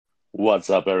What's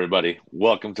up, everybody?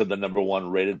 Welcome to the number one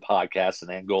rated podcast in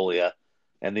Angola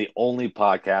and the only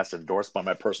podcast endorsed by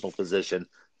my personal physician.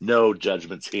 No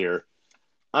judgments here.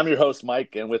 I'm your host,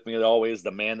 Mike, and with me, as always,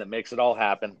 the man that makes it all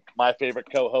happen, my favorite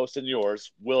co-host and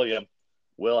yours, William.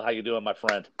 Will, how you doing, my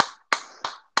friend?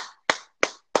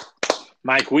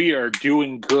 Mike, we are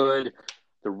doing good.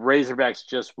 The Razorbacks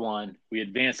just won. We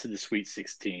advanced to the Sweet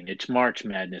 16. It's March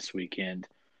Madness weekend.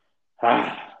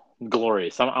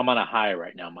 Glorious. I'm on a high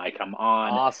right now, Mike.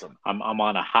 Awesome. I'm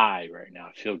on a high right now.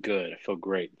 I feel good. I feel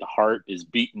great. The heart is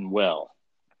beating well.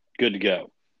 Good to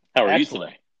go. How are you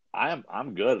Excellent. today?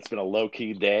 I'm good. It's been a low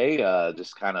key day.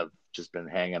 Just been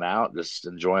hanging out, just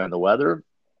enjoying the weather.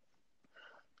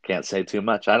 Can't say too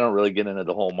much. I don't really get into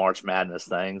the whole March Madness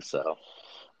thing, so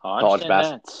I college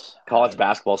understand bas- that. college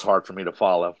basketball is hard for me to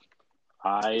follow.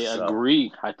 I So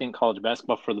agree. I think college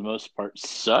basketball, for the most part,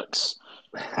 sucks.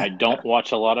 I don't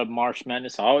watch a lot of March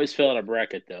Madness. I always fill out a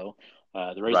bracket, though.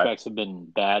 The right, Razorbacks have been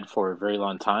bad for a very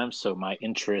long time, so my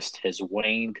interest has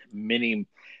waned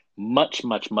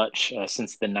much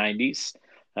since the '90s.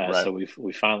 right. So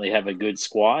we finally have a good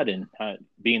squad, and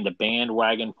being the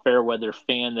bandwagon fair weather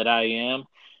fan that I am,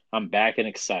 I'm back and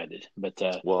excited. But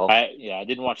Well, I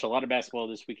didn't watch a lot of basketball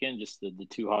this weekend, just the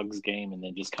two Hogs game, and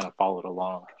then just kind of followed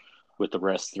along with the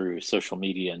rest through social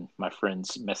media and my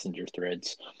friends' messenger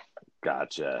threads.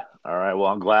 gotcha. All right. Well,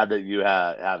 I'm glad that you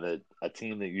have a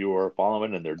team that you are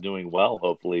following and they're doing well.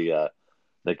 Hopefully,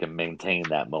 they can maintain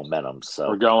that momentum. We're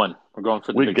So going. We're going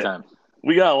for the we big got time.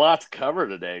 we got a lot to cover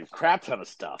today. Crap ton of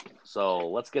stuff. So Yeah.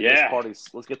 let's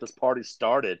get this party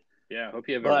started. Yeah. I hope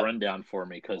you have a But rundown for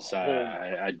me because hold.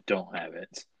 I don't have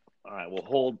it. All right. Well,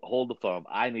 hold the phone.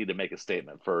 I need to make a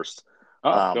statement first.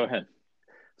 Oh, go Um, ahead.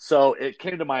 So it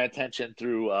came to my attention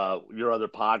through your other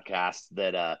podcast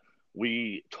that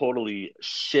we totally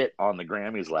shit on the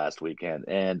Grammys last weekend,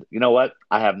 and you know what?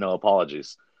 I have no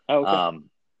apologies. Oh, okay. Um,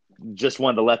 just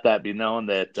wanted to let that be known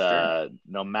that Sure.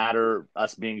 no matter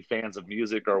us being fans of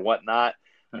music or whatnot,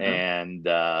 Uh-huh. and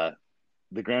the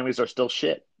Grammys are still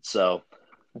shit. So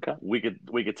Okay. we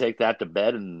could take that to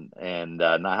bed and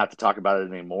not have to talk about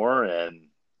it anymore. And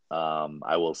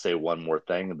I will say one more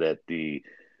thing that the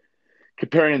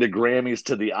comparing the Grammys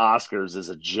to the Oscars is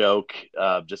a joke,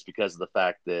 just because of the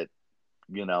fact that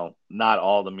not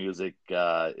all the music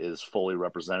is fully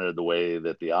represented the way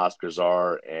that the Oscars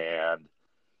are, and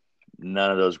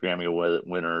none of those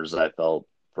winners I felt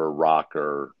for rock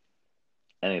or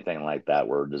anything like that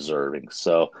were deserving.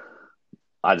 So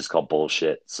I just call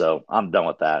bullshit. So I'm done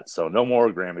with that. So no more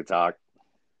Grammy talk.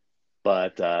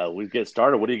 But we get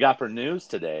started. What do you got for news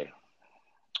today?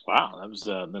 Wow,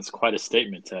 that's quite a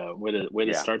statement. Way to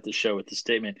Yeah. start the show with the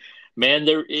statement, man.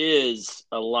 There is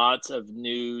a lot of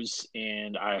news,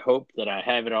 and I hope that I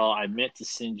have it all. I meant to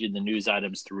send you the news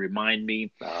items to remind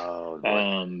me, Oh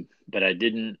boy. but I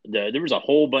didn't. There was a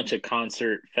whole bunch of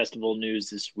concert festival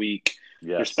news this week.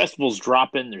 There's Yes. festivals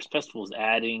dropping. There's festivals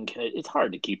adding. It's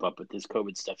hard to keep up with this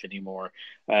COVID stuff anymore.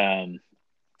 Um,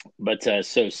 but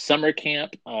Summer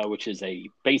Camp, which is a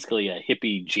basically a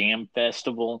hippie jam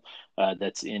festival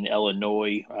that's in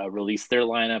Illinois, released their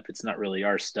lineup. It's not really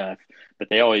our stuff, but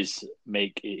they always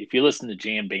make. If you listen to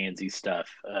jam bandsy stuff,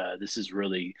 this is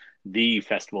really the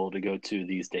festival to go to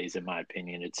these days, in my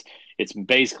opinion. It's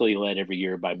basically led every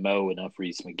year by Mo and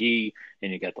Humphreys McGee,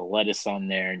 and you got the Lettuce on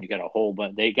there, and you got a whole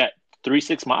bunch. They got 3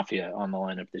 6 Mafia on the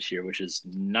lineup this year, which is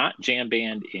not jam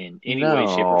band in any way,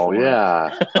 shape, or No. form.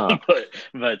 Yeah. Huh.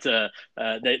 But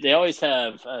they always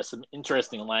have some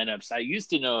interesting lineups. I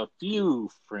used to know a few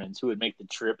friends who would make the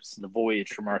trips, the voyage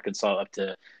from Arkansas up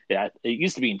to, yeah, it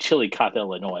used to be in Chillicothe,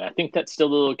 Illinois. I think that's still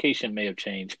the location, may have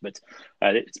changed, but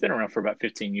it's been around for about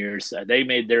 15 years. They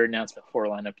made their announcement for a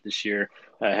lineup this year,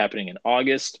 happening in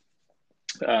August.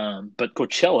 But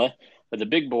Coachella, the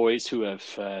big boys who have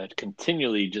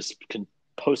continually just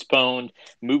postponed,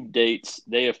 moved dates,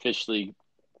 they officially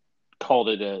called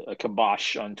it a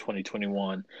kibosh on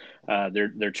 2021.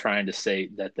 They're trying to say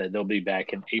that they'll be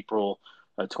back in April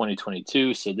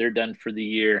 2022, so they're done for the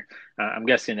year. I'm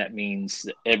guessing that means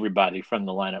that everybody from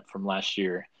the lineup from last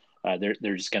year,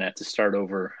 they're just going to have to start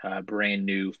over, brand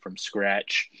new from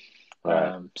scratch.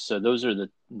 Right. So those are the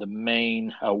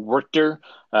main Werchter,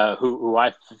 who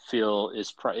I feel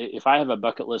is if I have a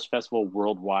bucket list festival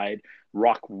worldwide,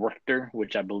 Rock Werchter,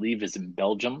 which I believe is in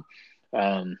Belgium.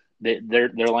 Their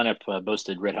lineup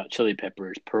boasted Red Hot Chili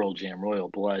Peppers, Pearl Jam, Royal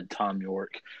Blood, Tom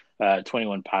York,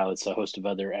 21 Pilots, a host of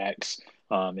other acts.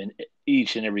 And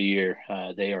each and every year,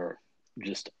 they are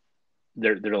just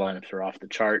their lineups are off the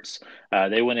charts.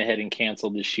 They went ahead and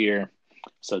canceled this year,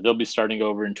 so they'll be starting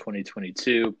over in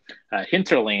 2022.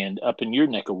 Hinterland up in your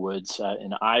neck of woods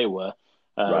in Iowa.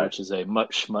 Right. which is a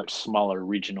much, much smaller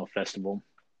regional festival.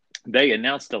 They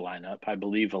announced a lineup. I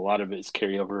believe a lot of it is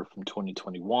carryover from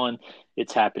 2021.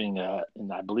 It's happening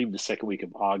in, I believe, the second week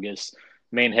of August.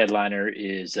 Main headliner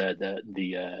is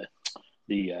the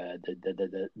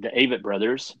Avett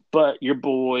Brothers, but your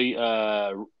boy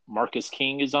Marcus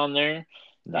King is on there.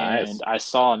 And Nice. I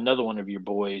saw another one of your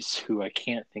boys who I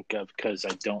can't think of because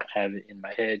I don't have it in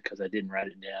my head because I didn't write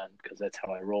it down because that's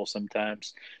how I roll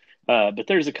sometimes. But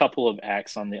there's a couple of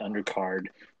acts on the undercard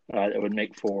that would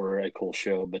make for a cool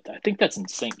show. But I think that's in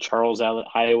St. Charles, Iowa.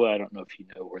 I don't know if you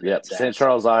know where Yep. that's St. at.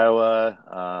 Charles,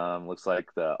 Iowa. Looks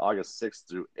like the August 6th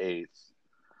through 8th.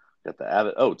 Got the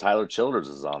Abbott. Oh, Tyler Childers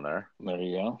is on there. There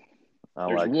you go. I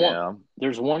There's like one. him.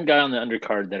 There's one guy on the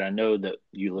undercard that I know that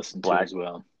you listen to Black as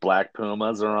well. Black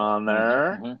Pumas are on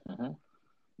there.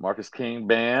 Marcus King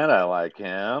Band. I like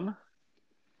him.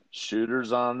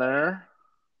 Shooters on there.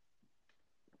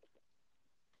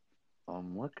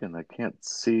 I'm looking. I can't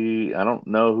see. I don't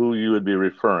know who you would be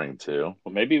referring to.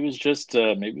 Well, maybe it was just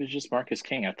Marcus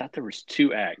King. I thought there was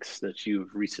two acts that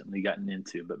you've recently gotten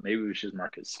into, but maybe it was just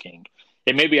Marcus King.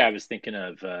 And maybe I was thinking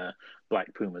of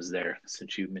Black Pumas there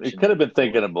since you mentioned. It could have been before.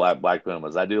 thinking of Black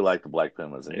Pumas. I do like the Black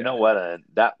Pumas, and you know what?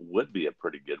 That would be a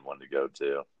pretty good one to go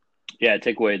to. Yeah,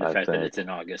 take away the fact that it's in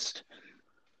August.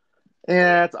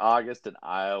 Yeah, it's August in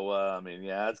Iowa. I mean,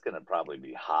 yeah, it's going to probably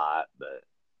be hot, but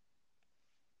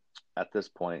at this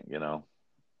point,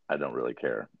 I don't really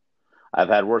care. I've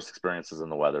had worse experiences in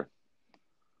the weather.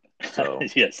 So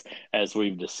yes, as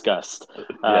we've discussed.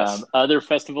 yes. Other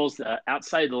festivals,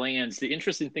 Outside Lands. The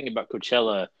interesting thing about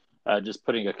Coachella, just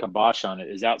putting a kibosh on it,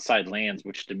 is Outside Lands,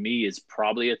 which to me is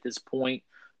probably at this point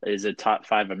is a top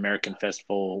 5 American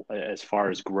festival as far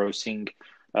as grossing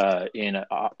in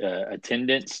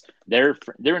attendance. They're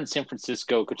in San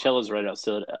Francisco. Coachella's right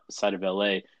outside of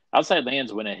LA. Outside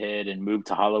Lands went ahead and moved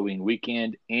to Halloween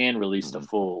weekend and released a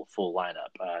full lineup.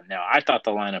 Now, I thought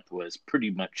the lineup was pretty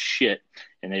much shit,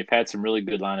 and they've had some really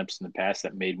good lineups in the past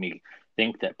that made me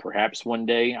think that perhaps one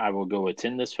day I will go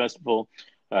attend this festival.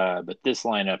 But this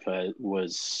lineup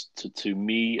was, to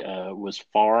me, was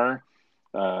far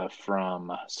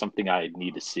from something I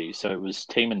need to see. So it was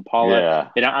Tame Impala,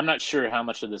 and I'm not sure how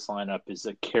much of this lineup is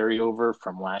a carryover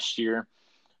from last year.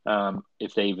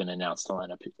 If they even announced the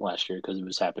lineup last year because it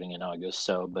was happening in August.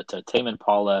 So, but Tame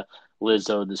Impala,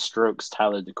 Lizzo, The Strokes,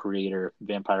 Tyler the Creator,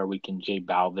 Vampire Weekend, J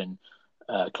Balvin,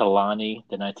 Kalani,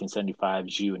 the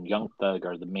 1975's You, and Young Thug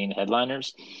are the main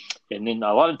headliners. And then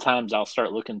a lot of times I'll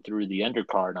start looking through the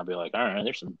undercard and I'll be like, all right,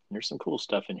 there's some cool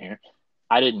stuff in here.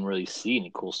 I didn't really see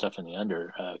any cool stuff in the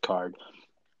undercard.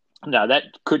 Now that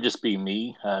could just be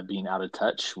me being out of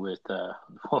touch with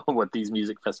what these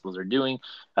music festivals are doing.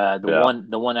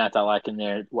 The one act I like in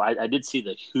there, well, I did see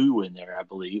the Who in there, I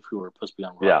believe, who were supposed to be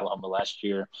on Rock Alma last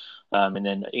year, and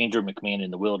then Andrew McMahon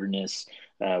in the Wilderness,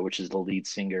 which is the lead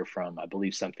singer from I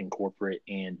believe Something Corporate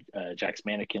and Jack's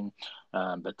Mannequin.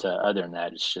 But other than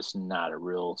that, it's just not a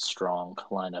real strong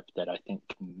lineup that I think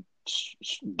can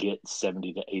get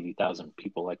 70 to 80,000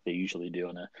 people like they usually do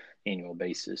on an annual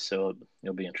basis. So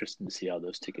it'll be interesting to see how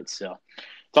those tickets sell.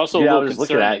 It's also I was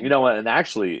looking at, and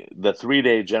actually the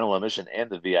 3-day general admission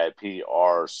and the VIP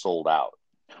are sold out.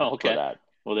 Oh, okay.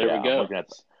 Well, there we go. I'm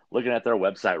looking at their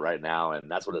website right now, and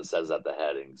that's what it says at the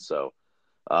heading. So,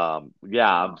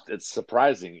 it's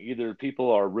surprising. Either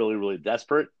people are really, really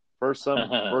desperate for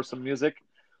some music,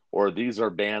 or these are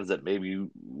bands that maybe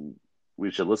we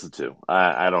should listen to.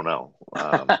 I don't know.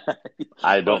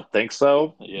 I don't think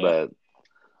so, but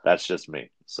that's just me.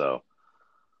 So,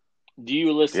 do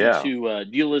you listen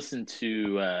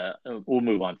to? We'll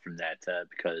move on from that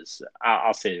because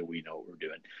I'll say that we know what we're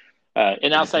doing.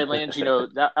 In Outside Lands,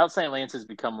 Outside Lands has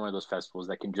become one of those festivals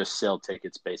that can just sell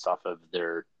tickets based off of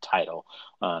their title,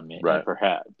 and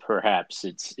perhaps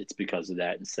it's because of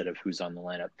that instead of who's on the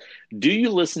lineup. Do you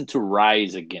listen to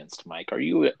Rise Against, Mike? Are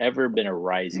you ever been a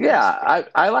Rise Against? Yeah,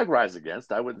 I like Rise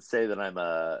Against. I wouldn't say that I'm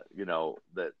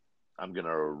that I'm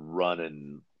gonna run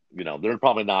and they're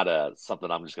probably not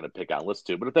something I'm just gonna pick out and listen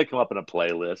to. But if they come up in a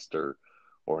playlist or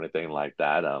anything like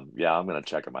that, I'm going to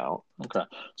check them out. Okay.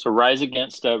 So Rise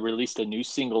Against released a new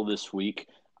single this week.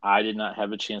 I did not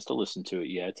have a chance to listen to it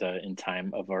yet in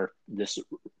time of this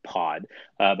pod,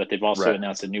 but they've also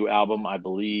announced a new album, I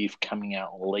believe, coming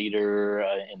out later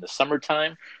in the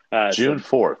summertime. June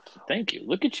 4th. Thank you.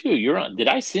 Look at you. You're on. Did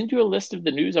I send you a list of the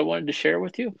news I wanted to share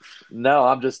with you? No,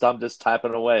 I'm just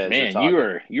typing away. Man,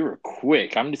 you were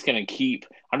quick. I'm just gonna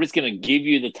give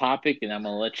you the topic, and I'm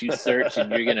gonna let you search,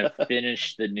 and you're gonna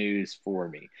finish the news for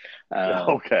me.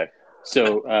 Okay.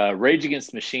 So, Rage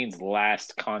Against the Machine's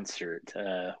last concert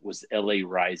was LA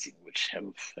Rising, which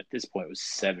at this point was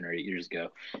 7 or 8 years ago.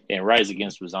 And Rise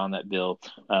Against was on that bill.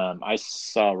 I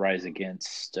saw Rise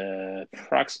Against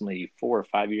approximately 4 or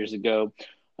 5 years ago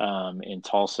in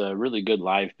Tulsa. Really good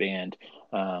live band.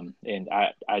 And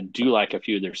I do like a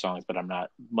few of their songs, but I'm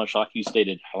not much like you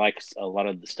stated. I like a lot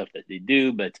of the stuff that they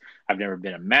do, but I've never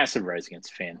been a massive Rise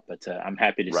Against fan. But I'm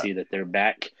happy to Right. see that they're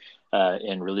back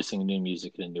and releasing new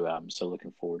music and a new album. So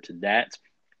looking forward to that.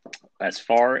 As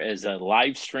far as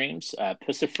live streams,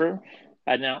 Pussifer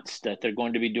announced that they're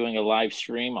going to be doing a live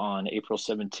stream on April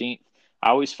 17th. I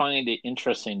always find it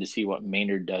interesting to see what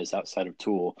Maynard does outside of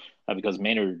Tool, because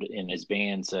Maynard and his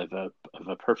bands of a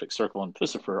Perfect Circle and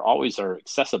Pussifer always are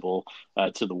accessible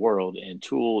to the world, and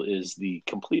Tool is the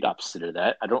complete opposite of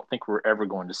that. I don't think we're ever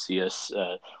going to see us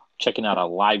checking out a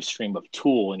live stream of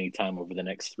Tool anytime over the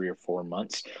next 3 or 4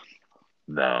 months.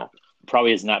 No.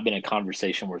 Probably has not been a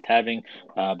conversation worth having.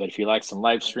 But if you like some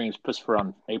live streams, Pussifer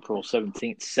on April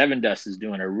 17th. Seven Dust is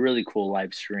doing a really cool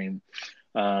live stream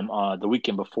the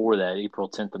weekend before that, April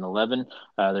 10th and 11th.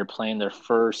 They're playing their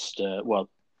first,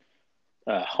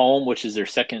 Home, which is their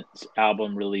second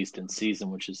album released, and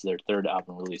Season, which is their third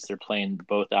album released. They're playing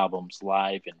both albums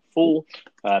live in full,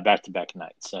 back-to-back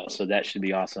nights. So that should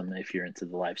be awesome if you're into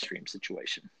the live stream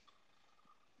situation.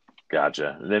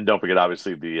 Gotcha. And then don't forget,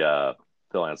 obviously, the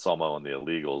Phil Anselmo and the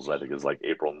Illegals, I think is like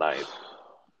April 9th.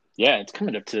 Yeah, it's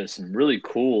coming up to some really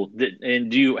cool.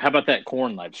 And how about that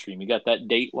Corn live stream? You got that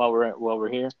date while we're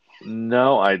here?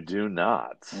 No, I do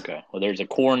not. Okay. Well, there's a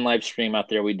Corn live stream out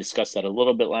there. We discussed that a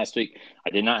little bit last week.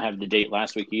 I did not have the date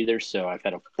last week either, so I've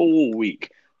had a full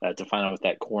week to find out what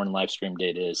that Corn live stream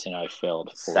date is, and I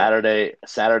failed. Saturday,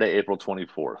 April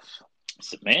 24th.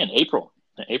 So, man,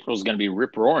 April's going to be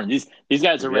rip roaring. These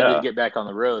guys are ready to get back on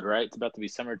the road, right? It's about to be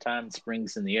summertime.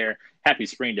 Spring's in the air. Happy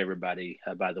spring to everybody,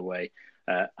 by the way.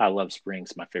 I love spring.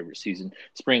 It's my favorite season.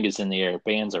 Spring is in the air.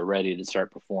 Bands are ready to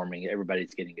start performing.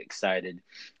 Everybody's getting excited.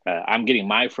 I'm getting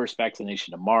my first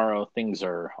vaccination tomorrow. Things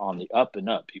are on the up and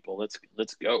up, people. Let's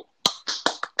go.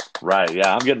 Right.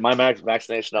 Yeah, I'm getting my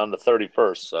vaccination on the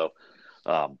 31st, so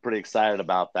pretty excited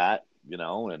about that,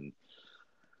 and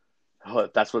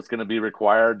if that's what's going to be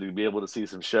required to be able to see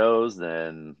some shows,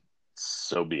 then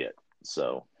so be it.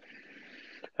 So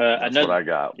that's what I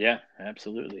got. Yeah,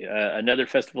 absolutely. Another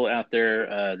festival out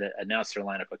there that announced their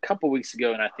lineup a couple weeks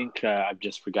ago, and I think I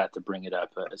just forgot to bring it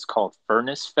up. It's called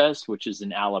Furnace Fest, which is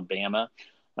in Alabama.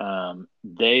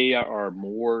 They are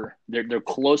they're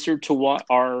closer to what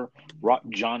our rock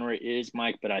genre is,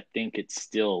 Mike, but I think it's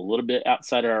still a little bit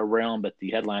outside of our realm. But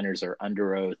the headliners are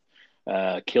Under Oath,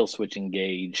 Killswitch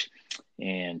Engage,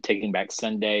 and Taking Back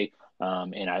Sunday.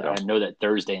 And I know that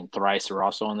Thursday and Thrice are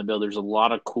also on the bill. There's a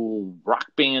lot of cool rock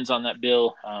bands on that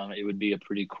bill. It would be a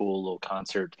pretty cool little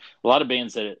concert. A lot of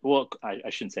bands I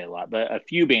shouldn't say a lot, but a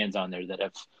few bands on there that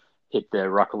have hit the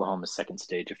Rocklahoma second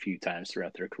stage a few times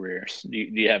throughout their careers. Do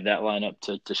you have that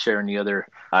lineup to share any other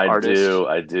artists?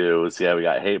 I do. So, yeah, we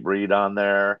got Hatebreed on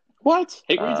there. What?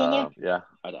 Hatebreed's on there? Yeah.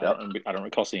 I don't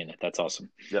recall seeing it. That's awesome.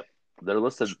 Yep. They're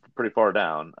listed pretty far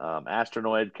down.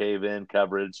 Astronoid, Cave In,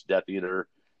 Coverage, Death Eater,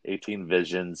 18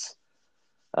 Visions.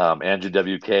 Andrew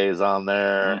WK is on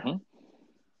there. Mm-hmm.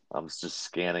 I'm just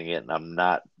scanning it, and I'm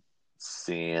not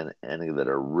seeing any that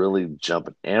are really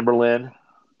jumping. Amberlin,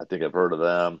 I think I've heard of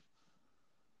them.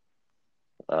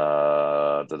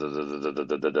 Yeah,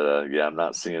 I'm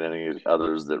not seeing any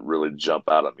others that really jump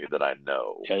out at me that I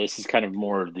know. Yeah, this is kind of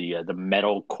more of the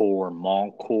metalcore,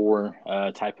 mallcore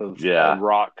type of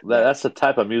rock. That's the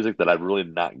type of music that I've really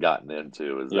not gotten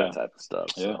into, is that type of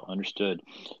stuff. So. Yeah, understood.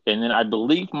 And then I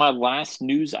believe my last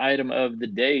news item of the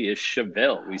day is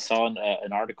Chevelle. We saw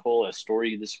an article, a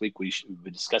story this week. We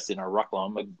discussed it in our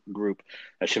Rocklahoma group.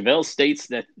 Chevelle states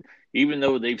that even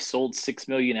though they've sold 6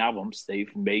 million albums,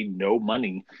 they've made no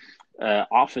money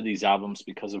off of these albums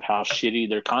because of how shitty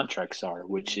their contracts are,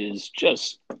 which is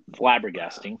just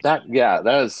flabbergasting. That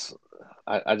is.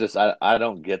 I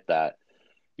don't get that.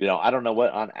 I don't know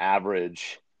what on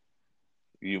average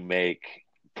you make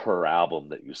per album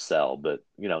that you sell, but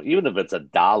even if it's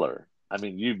 $1, I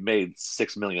mean, you've made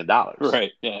 $6 million.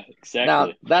 Right. Yeah.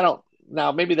 Exactly.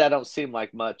 Now maybe that don't seem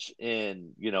like much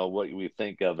in what we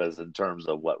think of as in terms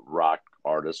of what rock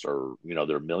artists are,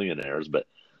 they're millionaires, but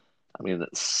I mean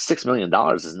 $6 million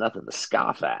is nothing to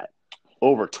scoff at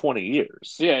over 20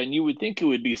 years. Yeah, and you would think it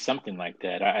would be something like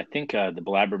that. I think the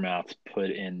Blabbermouth put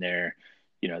in there,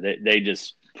 they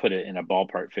just put it in a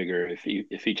ballpark figure.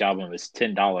 If each album is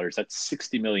 $10, that's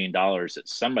 $60 million that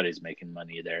somebody's making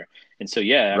money there. And so I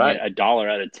mean, $1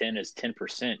 out of 10 is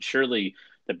 10%. Surely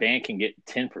the band can get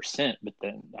 10%, but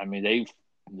then I mean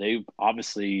they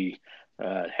obviously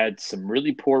had some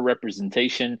really poor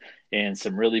representation and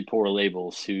some really poor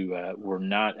labels who were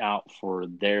not out for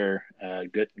their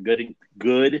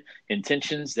good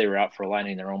intentions. They were out for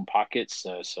lining their own pockets.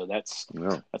 So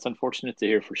Yeah. that's unfortunate to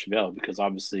hear for Chevelle, because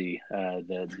obviously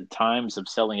the times of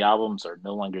selling albums are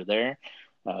no longer there.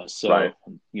 So Right.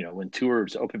 when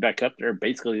tours open back up, they're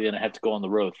basically going to have to go on the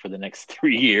road for the next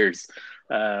 3 years,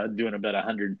 doing about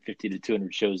 150 to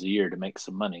 200 shows a year to make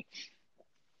some money.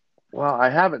 Well, I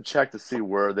haven't checked to see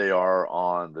where they are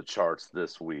on the charts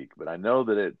this week, but I know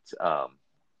that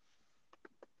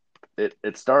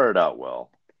it started out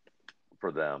well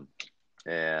for them,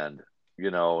 and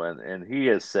and he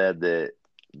has said that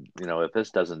if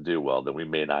this doesn't do well, then we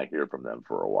may not hear from them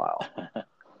for a while.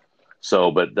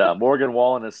 So, but Morgan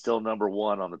Wallen is still number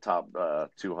one on the top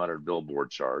 200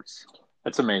 Billboard charts,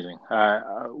 That's amazing.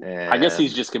 I guess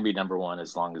he's and just going to be number one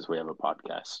as long as we have a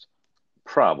podcast.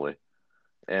 probably.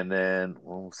 And then,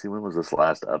 well, we'll see, when was this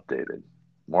last updated?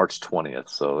 March 20th.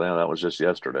 So yeah, that was just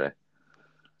yesterday.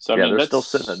 So I Yeah, mean, they're still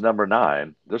sitting at number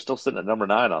 9. They're still sitting at number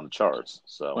 9 on the charts.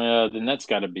 So well, then that's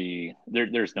got to be there.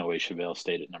 There's no way Chevelle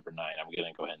stayed at number 9. I'm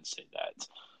going to go ahead and say that.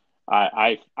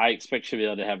 I expect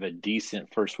Chevelle to have a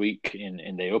decent first week,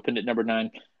 and they opened at number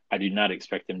 9. I do not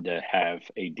expect them to have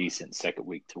a decent second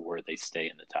week to where they stay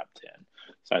in the top 10.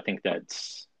 So I think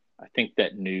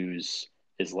that news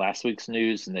is last week's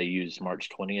news, and they used March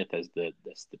 20th as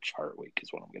that's the chart week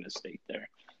is what I'm going to state there.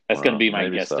 That's going to be my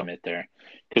maybe so. guesstimate there,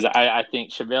 because I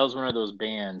think Chevelle's one of those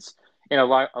bands. A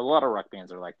lot of rock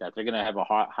bands are like that. They're going to have a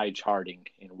high charting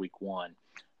in week one,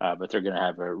 but they're going to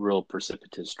have a real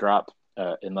precipitous drop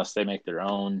unless they make their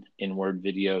own inward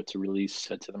video to release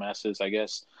to the masses, I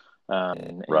guess.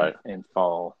 Right. And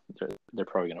fall. They're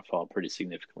probably going to fall pretty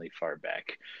significantly far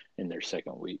back in their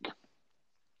second week.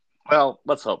 Well,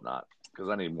 let's hope not, because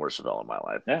I need more Chevelle in my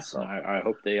life. Yeah, So I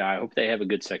hope they have a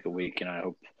good second week, and I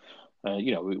hope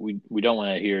we don't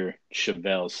want to hear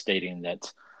Chevelle stating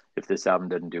that if this album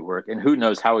doesn't do work, and who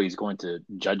knows how he's going to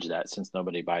judge that since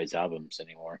nobody buys albums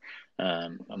anymore.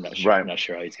 I'm not sure. Right. I'm not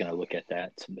sure how he's going to look at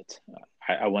that, but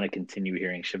I want to continue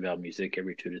hearing Chevelle music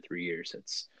every 2 to 3 years.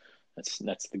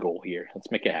 That's the goal here.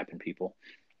 Let's make it happen, people.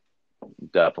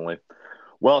 Definitely.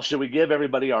 Well, should we give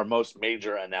everybody our most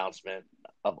major announcement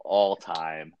of all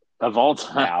time? Of all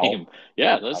time, now,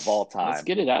 yeah. of all time. Let's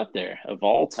get it out there. Of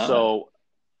all time. So,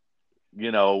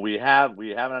 we have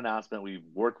an announcement. We've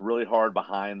worked really hard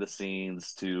behind the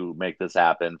scenes to make this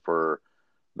happen for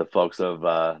the folks of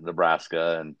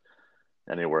Nebraska and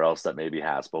anywhere else that may be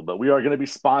Haspel. But we are going to be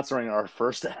sponsoring our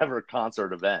first ever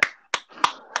concert event.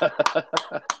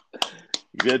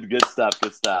 Good stuff.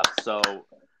 So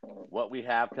what we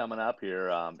have coming up here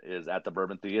is at the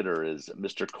Bourbon Theater is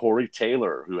Mr. Corey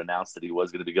Taylor, who announced that he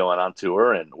was going to be going on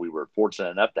tour, and we were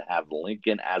fortunate enough to have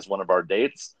Lincoln as one of our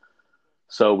dates.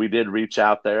 So we did reach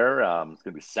out there. It's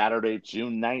going to be Saturday,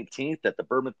 June 19th at the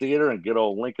Bourbon Theater in good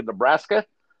old Lincoln, Nebraska.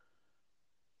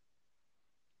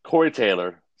 Corey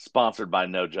Taylor, sponsored by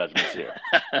No Judgments Here.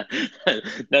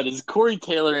 Now, does Corey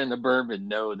Taylor and the Bourbon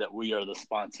know that we are the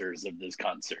sponsors of this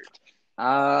concert?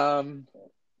 I'm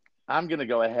going to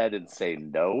go ahead and say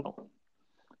no.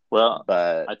 Well,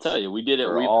 but I tell you, we did it.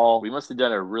 We must have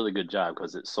done a really good job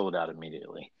because it sold out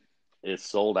immediately. It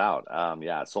sold out.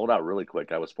 It sold out really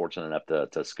quick. I was fortunate enough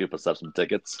to scoop us up some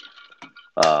tickets.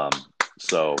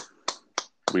 So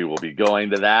we will be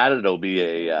going to that. It'll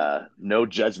be a No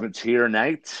Judgments Here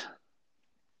night.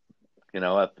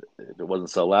 If it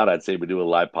wasn't so loud, I'd say we do a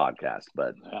live podcast,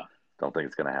 but don't think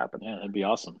it's going to happen. Yeah, that'd be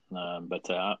awesome. But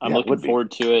I'm looking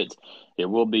forward to it.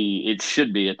 It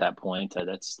should be at that point.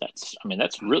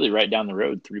 That's really right down the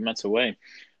road, 3 months away.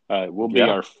 It will be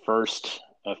our first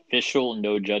official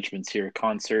No Judgments Here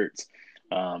concert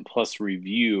plus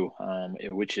review,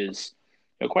 which is,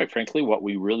 quite frankly, what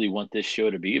we really want this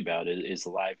show to be about is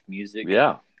live music.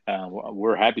 Yeah.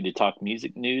 We're happy to talk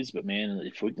music news, but man,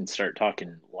 if we can start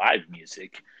talking live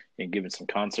music and giving some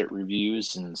concert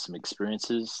reviews and some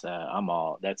experiences, I'm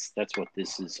all. That's what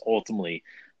this is ultimately.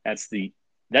 That's the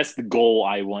goal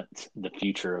I want the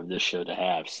future of this show to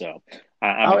have. So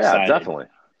I'm excited. Yeah, definitely.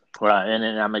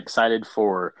 And I'm excited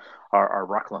for our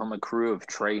Rocklahoma crew of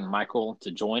Trey and Michael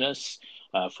to join us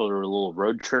for a little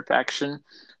road trip action.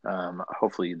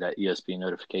 Hopefully that ESPN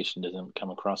notification doesn't come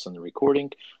across on the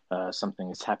recording. Something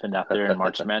has happened out there in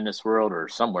March Madness world or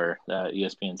somewhere.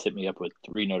 ESPN's hit me up with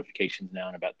 3 notifications now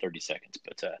in about 30 seconds.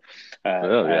 But I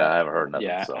haven't heard nothing.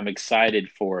 Yeah, so. I'm excited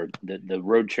for the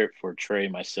road trip for Trey,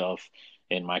 myself,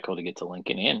 and Michael to get to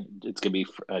Lincoln, and it's going to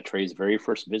be Trey's very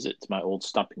first visit to my old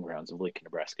stomping grounds of Lincoln,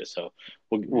 Nebraska. So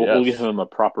we'll give him a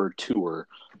proper tour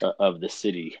of the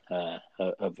city,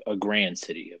 of a grand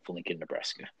city of Lincoln,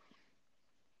 Nebraska.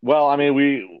 Well, I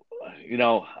mean,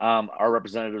 our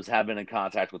representatives have been in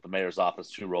contact with the mayor's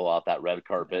office to roll out that red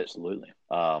carpet. Absolutely.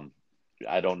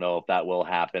 I don't know if that will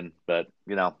happen, but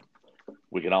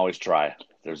we can always try.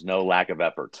 There's no lack of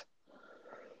effort.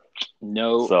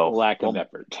 Lack of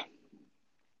effort.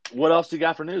 What else do you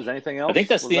got for news? Anything else? I think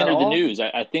that's the end of the news.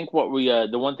 I think what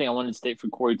the one thing I wanted to state for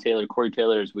Corey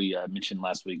Taylor, as we mentioned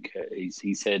last week,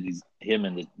 he said him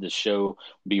and the show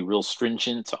be real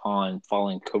stringent on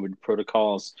following COVID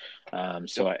protocols.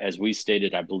 So as we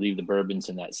stated, I believe the Bourbon's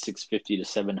in that 650 to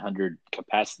 700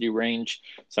 capacity range.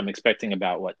 So I'm expecting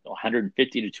about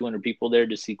 150 to 200 people there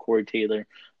to see Corey Taylor.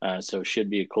 So it should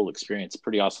be a cool experience.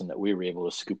 Pretty awesome that we were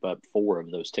able to scoop up 4 of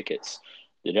those tickets.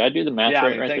 Did I do the math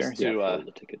right there?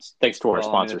 The tickets. Thanks to our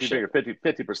sponsorship. I mean, if you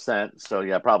figure 50%,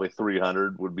 so probably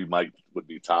 300 would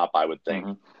be top, I would think.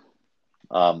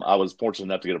 Mm-hmm. I was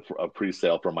fortunate enough to get a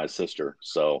pre-sale from my sister,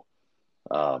 so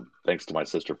thanks to my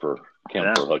sister for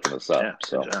hooking us up.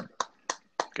 Yeah,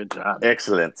 good job.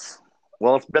 Excellent.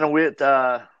 Well, it's been a weird.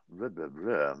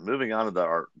 Moving on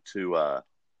to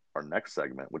our next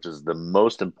segment, which is the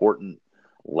most important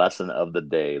lesson of the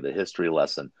day, the history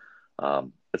lesson.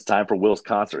 It's time for Will's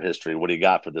concert history. What do you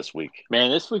got for this week?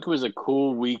 Man, this week was a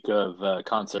cool week of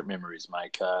concert memories,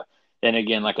 Mike. And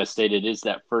again, like I stated, it's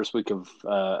that first week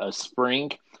of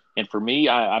spring. And for me,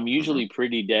 I'm usually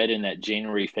pretty dead in that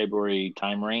January, February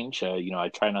time range. I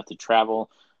try not to travel.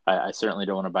 I certainly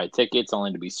don't want to buy tickets,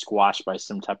 only to be squashed by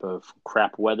some type of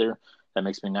crap weather that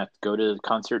makes me not go to the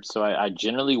concert. So I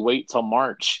generally wait till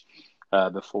March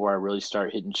before I really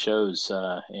start hitting shows.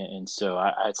 And so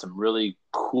I had some really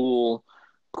cool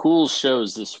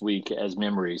shows this week as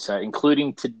memories,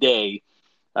 including today,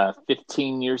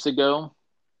 15 years ago,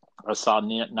 I saw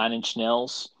 9 Inch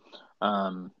Nails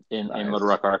in Little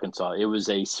Rock, Arkansas. It was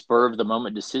a spur of the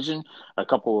moment decision. A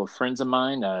couple of friends of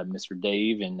mine, Mr.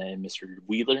 Dave and Mr.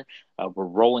 Wheeler, were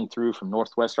rolling through from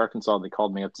Northwest Arkansas. They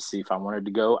called me up to see if I wanted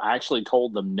to go. I actually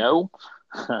told them no.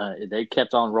 They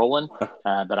kept on rolling,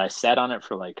 but I sat on it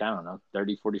for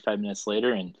 30, 45 minutes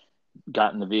later and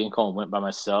got in the vehicle and went by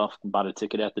myself, bought a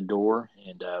ticket at the door,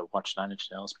 and watched 9 Inch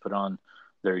Nails put on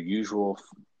their usual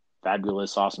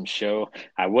fabulous, awesome show.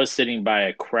 I was sitting by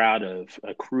a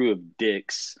crew of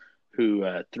dicks who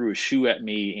threw a shoe at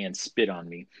me and spit on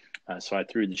me. So I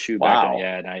threw the shoe back on,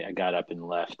 and I got up and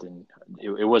left. And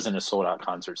it wasn't a sold out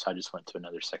concert, so I just went to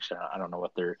another section. I don't know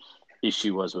what their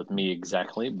issue was with me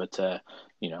exactly, but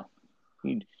you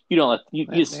don't let you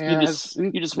just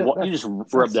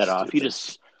rub that off.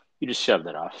 You just shove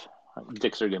that off.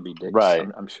 Dicks are going to be dicks. Right.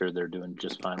 I'm sure they're doing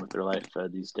just fine with their life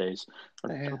these days.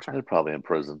 They're probably in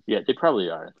prison. Yeah, they probably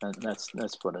are. That's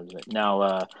what I'm saying.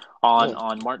 Now,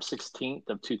 on March 16th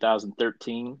of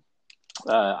 2013,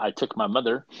 I took my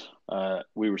mother.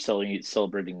 We were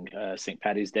celebrating St.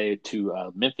 Patty's Day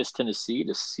to Memphis, Tennessee,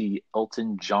 to see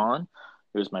Elton John.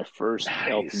 It was my first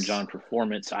Elton John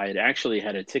performance. I had actually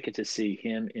had a ticket to see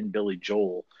him in Billy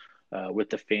Joel with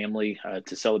the family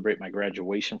to celebrate my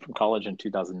graduation from college in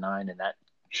 2009, and that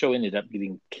show ended up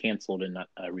getting canceled and not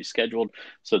rescheduled.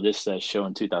 So this show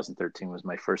in 2013 was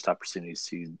my first opportunity to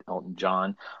see Elton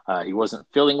John. He wasn't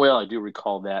feeling well, I do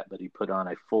recall that, but he put on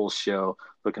a full show.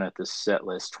 Looking at this set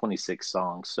list, 26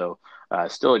 songs. So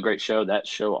still a great show. That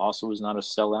show also was not a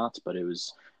sellout, but it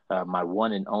was my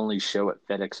one and only show at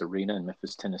FedEx Arena in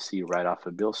Memphis, Tennessee, right off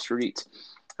of Beale Street.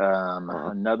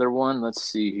 Another one, let's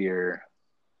see here.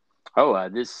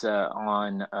 This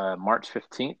on March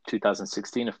 15th,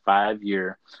 2016, a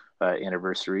 5-year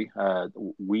anniversary. The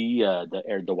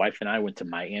wife and I went to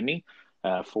Miami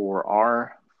for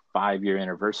our 5-year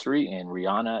anniversary, and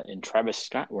Rihanna and Travis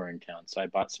Scott were in town. So I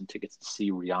bought some tickets to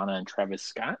see Rihanna and Travis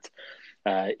Scott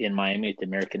in Miami at the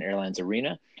American Airlines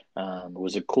Arena. It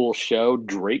was a cool show.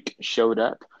 Drake showed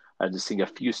up to sing a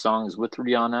few songs with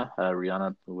Rihanna.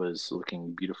 Rihanna was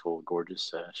looking beautiful,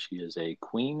 gorgeous. She is a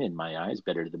queen in my eyes,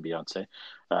 better than Beyonce.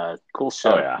 Cool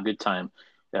show, Good time.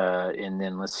 And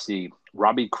then let's see,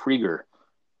 Robbie Krieger.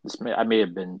 I may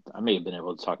have been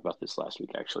able to talk about this last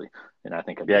week actually, and I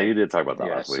think you did talk about that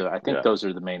last week. So I think those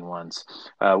are the main ones.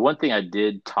 One thing I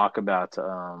did talk about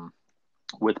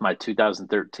with my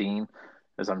 2013.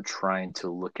 As I'm trying to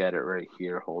look at it right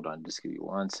here. Hold on, just give me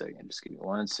one second.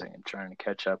 I'm trying to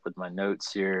catch up with my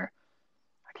notes here.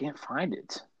 I can't find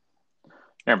it.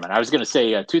 Never mind. I was going to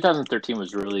say 2013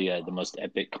 was really the most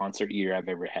epic concert year I've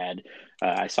ever had.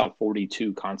 I saw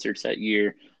 42 concerts that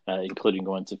year, including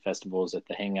going to festivals at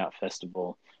the Hangout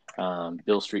Festival,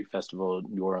 Bill Street Festival,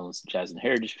 New Orleans Jazz and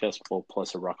Heritage Festival,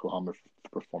 plus a Rocklahoma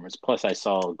performance. Plus, I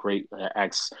saw great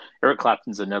acts. Eric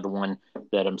Clapton's another one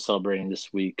that I'm celebrating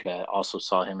this week. Also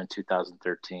saw him in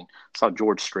 2013. Saw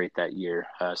George Strait that year.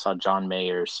 Saw John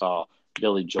Mayer. Saw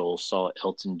Billy Joel. Saw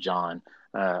Elton John.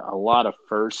 A lot of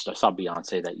first. I saw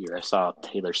Beyonce that year. I saw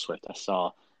Taylor Swift. I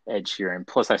saw Ed Sheeran.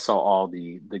 Plus, I saw all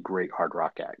the great hard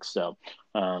rock acts. So,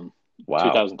 Wow.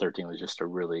 2013 was just a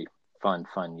really fun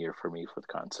year for me with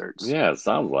concerts. Yeah, it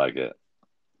sounds like it.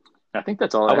 I think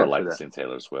that's all I I would have for like to that. see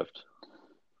Taylor Swift.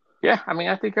 Yeah, I mean,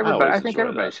 I think I everybody, I always think enjoy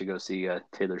everybody that. should go see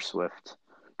Taylor Swift.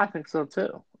 I think so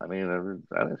too. I mean,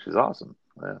 I think she's awesome.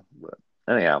 Yeah, but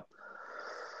anyhow,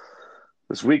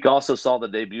 this week also saw the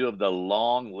debut of the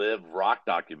Long Live Rock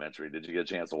documentary. Did you get a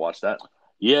chance to watch that?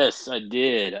 Yes, I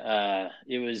did.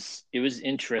 It was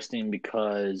interesting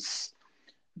because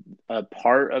a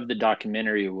part of the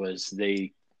documentary was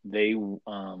they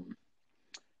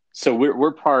so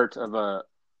we're part of a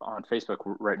on Facebook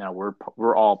right now.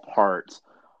 We're all part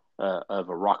of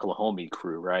a Rocklahoma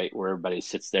crew, right? Where everybody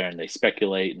sits there and they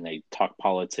speculate and they talk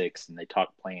politics and they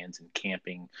talk plans and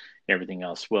camping and everything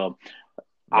else. Well,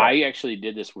 Right. I actually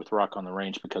did this with Rock on the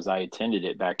Range because I attended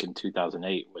it back in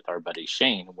 2008 with our buddy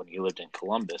Shane when he lived in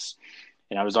Columbus.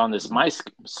 And I was on this Mhm.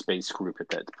 MySpace group at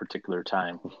that particular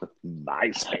time,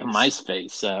 MySpace.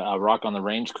 MySpace, a Rock on the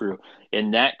Range crew.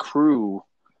 And that crew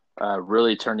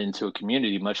really turned into a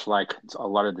community, much like a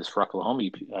lot of this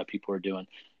Rocklahoma people are doing.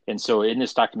 And so in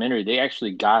this documentary, they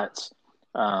actually got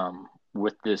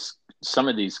with this some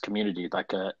of these communities,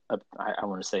 like I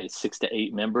want to say 6 to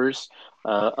 8 members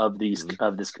Mhm.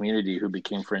 of this community who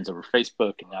became friends over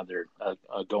Facebook, and now they're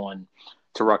going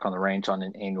to Rock on the Range on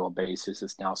an annual basis.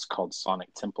 It's now called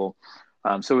Sonic Temple.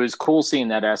 So it was cool seeing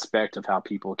that aspect of how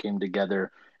people came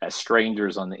together as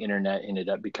strangers on the internet, ended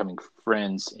up becoming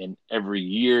friends, and every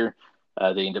year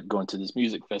they end up going to this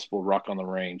music festival, Rock on the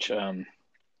Range.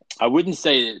 I wouldn't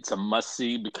say it's a must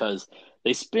see because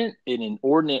they spent an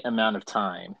inordinate amount of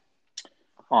time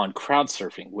on crowd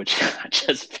surfing, which I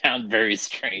just found very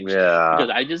strange Yeah. because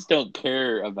I just don't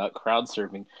care about crowd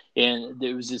surfing. And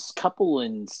it was this couple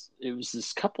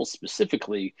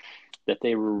specifically that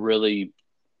they were really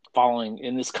following,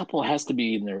 and this couple has to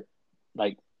be in their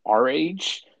like our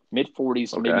age, mid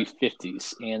 40s, Okay. maybe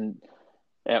 50s. And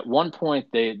at one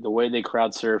point, the way they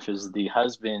crowd surf is the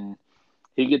husband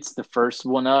he gets the first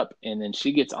one up, and then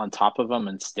she gets on top of him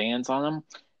and stands on him,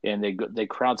 and they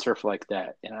crowd surf like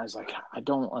that. And I was like, I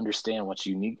don't understand what's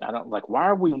unique. I don't like why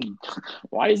are we,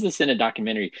 why is this in a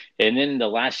documentary? And then the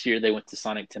last year they went to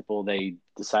Sonic Temple, they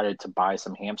decided to buy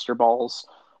some hamster balls,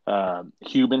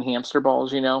 human hamster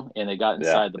balls, and they got Yeah.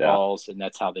 inside the Yeah. balls, and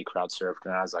that's how they crowd surfed.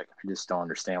 And I was like, I just don't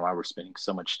understand why we're spending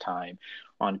so much time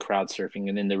on crowd surfing.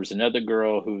 And then there was another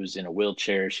girl who was in a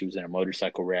wheelchair. She was in a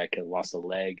motorcycle wreck and lost a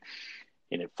leg,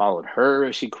 and it followed her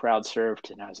as she crowd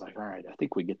surfed. And I was like, all right, I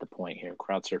think we get the point here.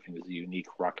 Crowd surfing is a unique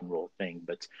rock and roll thing,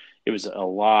 but it was a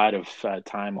lot of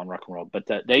time on rock and roll. But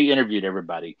they interviewed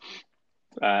everybody.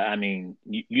 I mean,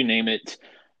 you name it.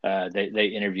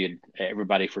 They interviewed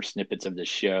everybody for snippets of the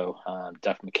show.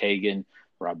 Duff McKagan,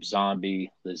 Rob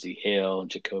Zombie, Lizzie Hale,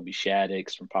 Jacoby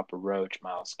Shaddix from Papa Roach,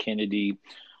 Miles Kennedy,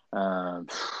 um,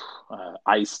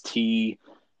 Ice T.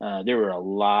 There were a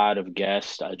lot of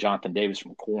guests. Jonathan Davis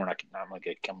from Korn. I'm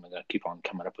gonna keep on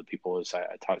coming up with people as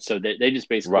I talk. So they just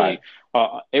Right.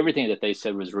 basically everything that they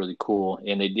said was really cool,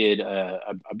 and they did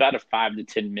about a 5 to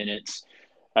 10 minutes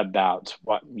about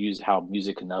how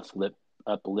music can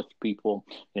uplift people.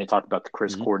 And they talked about the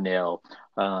Chris Mhm. Cornell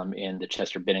and the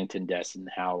Chester Bennington deaths, and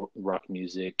how rock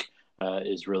music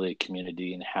is really a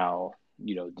community, and how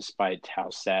despite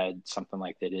how sad something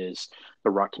like that is, the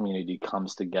rock community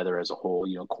comes together as a whole.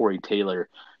 Corey Taylor,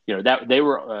 that they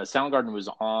were Soundgarden was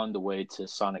on the way to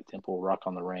Sonic Temple, Rock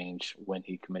on the Range when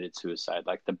he committed suicide.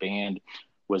 Like the band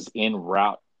was en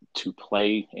route to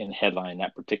play and headline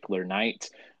that particular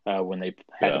night when they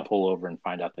had to Yeah. pull over and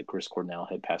find out that Chris Cornell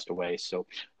had passed away. So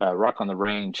Rock on the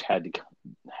Range had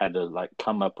to like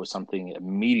come up with something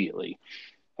immediately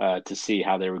to see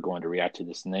how they were going to react to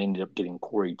this, and they ended up getting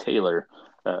Corey Taylor,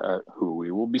 who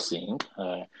we will be seeing.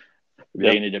 They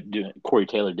Yep. ended up doing Corey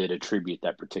Taylor did a tribute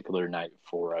that particular night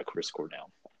for Chris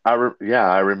Cornell. Yeah,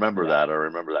 I remember Yeah. that. I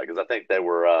remember that because I think they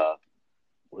were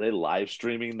they live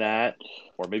streaming that,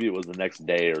 or maybe it was the next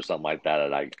day or something like that,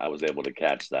 and I was able to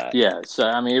catch that. Yeah, so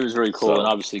I mean, it was really cool, and So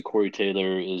obviously Corey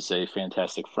Taylor is a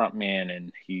fantastic frontman,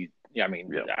 and yeah, I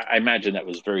mean, yeah. I imagine that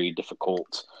was very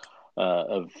difficult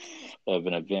of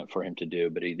an event for him to do,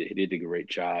 but he did a great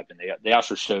job, and they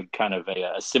also showed kind of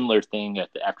a similar thing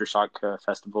at the Aftershock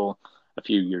Festival a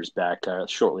few years back,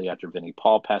 shortly after Vinnie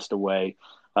Paul passed away.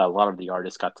 A lot of the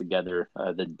artists got together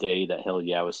the day that Hell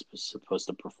Yeah was supposed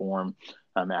to perform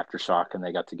Aftershock, and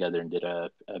they got together and did a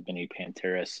Benny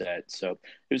Pantera set. So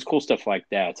it was cool stuff like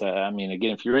that. I mean,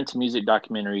 again, if you're into music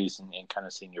documentaries and kind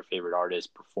of seeing your favorite artists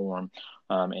perform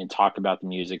and talk about the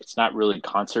music, it's not really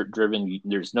concert driven.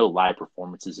 There's no live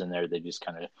performances in there. They just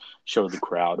kind of show the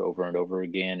crowd over and over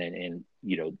again, and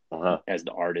as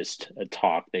the artist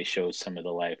talk, they show some of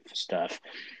the live stuff.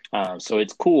 So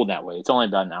it's cool that way. It's only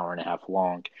about an hour and a half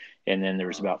long. And then there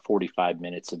was about 45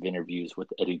 minutes of interviews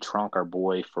with Eddie Trunk, our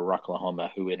boy for Rocklahoma,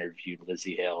 who interviewed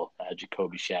Lizzie Hale,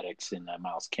 Jacoby Shaddix, and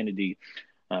Miles Kennedy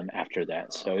after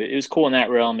that. So it was cool in that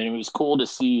realm. And it was cool to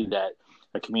see that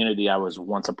a community I was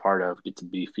once a part of get to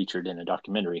be featured in a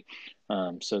documentary.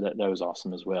 So that was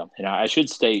awesome as well. And I should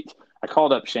state, I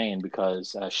called up Shane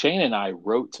because Shane and I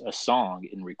wrote a song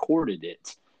and recorded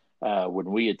it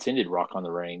when we attended Rock on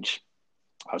the Range.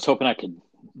 I was hoping I could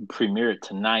premiere it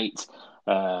tonight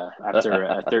after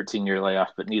a 13-year layoff,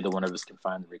 but neither one of us can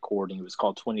find the recording. It was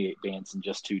called 28 Bands in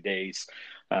Just 2 Days.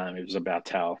 It was about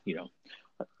how, you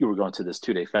were going to this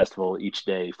 2-day festival. Each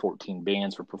day, 14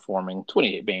 bands were performing,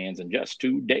 28 bands in just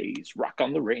 2 days. Rock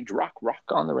on the Range, rock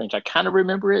on the range. I kind of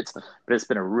remember it, but it's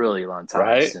been a really long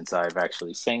time since I've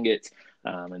actually sang it.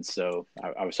 And so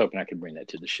I was hoping I could bring that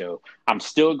to the show. I'm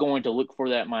still going to look for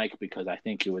that mic because I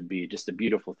think it would be just a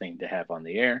beautiful thing to have on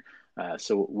the air.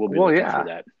 So we'll be looking for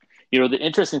that. The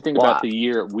interesting thing about the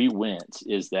year we went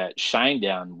is that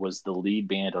Shinedown was the lead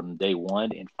band on day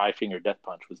one and Five Finger Death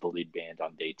Punch was the lead band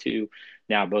on day two.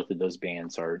 Now both of those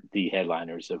bands are the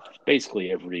headliners of basically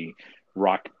every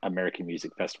rock American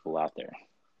music festival out there.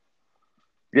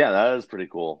 Yeah, that is pretty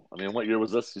cool. I mean, what year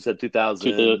was this? You said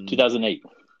 2008.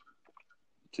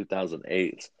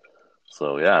 2008.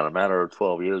 So, yeah, in a matter of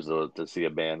 12 years to see a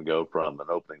band go from an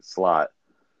opening slot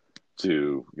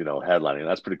to, headlining,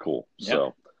 that's pretty cool. Yep.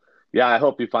 So, yeah, I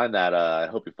hope you find that. I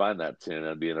hope you find that tune.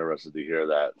 I'd be interested to hear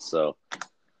that. So,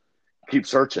 keep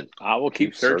searching. I will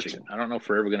keep searching. I don't know if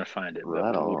we're ever going to find it,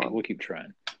 but we'll keep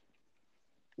trying.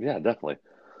 Yeah, definitely.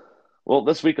 Well,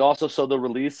 this week also saw the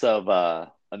release of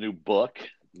a new book,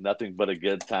 Nothing But a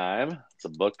Good Time. It's a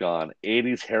book on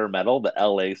 80s hair metal, the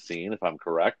LA scene, if I'm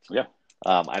correct. Yeah.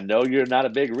 I know you're not a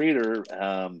big reader.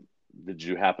 Did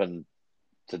you happen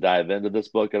to dive into this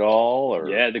book at all? Or?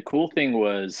 Yeah, the cool thing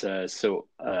was,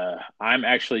 I'm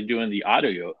actually doing the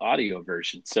audio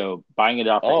version. So buying it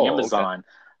off of Amazon,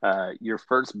 your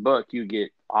first book, you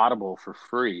get Audible for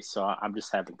free. So I'm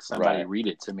just having somebody read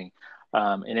it to me.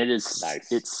 And it is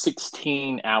nice. It's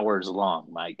 16 hours long,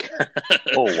 Mike.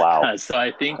 Oh, wow. So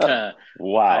I think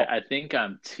wow. I think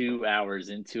I'm 2 hours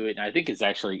into it, and I think it's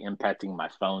actually impacting my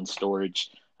phone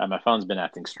storage. My phone's been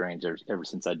acting strange ever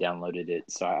since I downloaded it,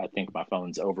 so I think my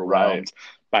phone's overwhelmed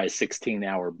by a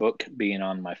 16-hour book being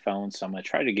on my phone. So I'm gonna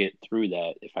try to get through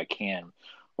that if I can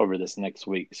over this next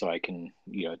week, so I can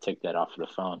take that off of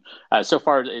the phone. So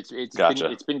far,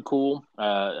 it's been cool.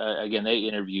 Again, they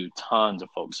interviewed tons of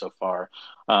folks so far,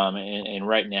 and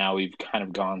right now we've kind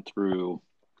of gone through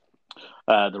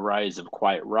the rise of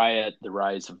Quiet Riot, the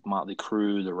rise of Motley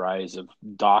Crue, the rise of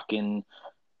Dokken.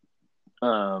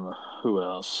 Who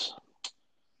else?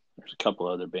 There's a couple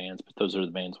other bands, but those are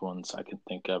the main ones I can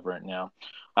think of right now.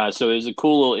 So it was a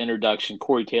cool little introduction.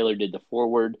 Corey Taylor did the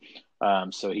foreword.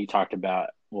 So he talked about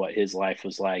what his life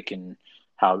was like and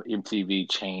how MTV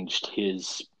changed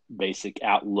his basic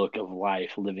outlook of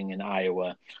life living in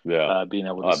Iowa. Being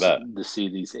able to see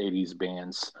these 80s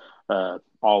bands,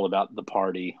 all about the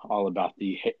party, all about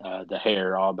the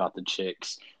hair, all about the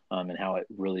chicks. And how it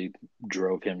really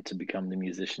drove him to become the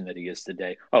musician that he is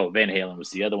today. Oh, Van Halen was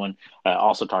the other one.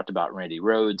 Also talked about Randy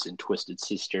Rhoads and Twisted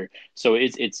Sister. So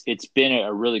it's been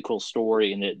a really cool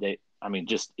story, and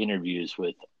just interviews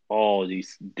with all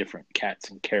these different cats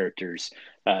and characters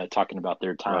talking about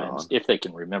their times, if they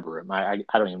can remember them. I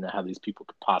don't even know how these people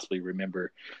could possibly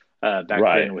remember back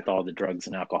then with all the drugs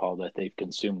and alcohol that they've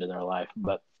consumed in their life,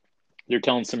 but they're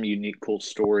telling some unique, cool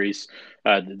stories.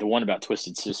 The one about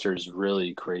Twisted Sister is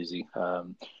really crazy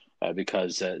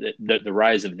because the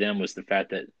rise of them was the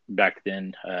fact that back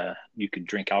then you could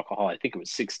drink alcohol. I think it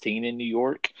was 16 in New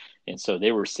York. And so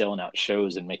they were selling out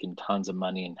shows and making tons of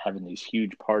money and having these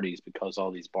huge parties because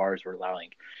all these bars were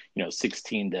allowing,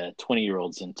 16 to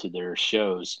 20-year-olds into their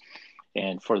shows.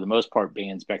 And for the most part,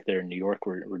 bands back there in New York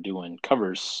were doing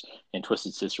covers, and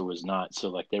Twisted Sister was not.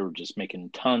 So, they were just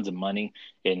making tons of money,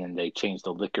 and then they changed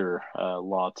the liquor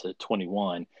law to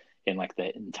 21, and,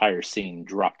 the entire scene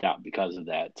dropped out because of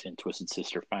that. And Twisted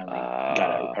Sister finally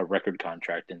got a record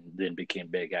contract and then became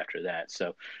big after that.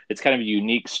 So, it's kind of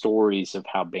unique stories of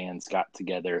how bands got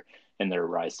together in their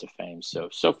rise to fame. So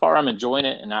far, I'm enjoying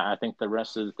it, and I think the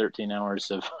rest of the 13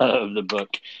 hours of of the book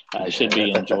should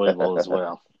be enjoyable as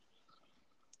well.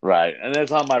 Right, and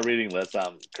it's on my reading list.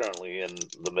 I'm currently in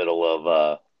the middle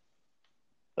of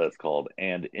that's called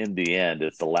 "And in the End."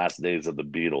 It's the last days of the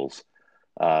Beatles.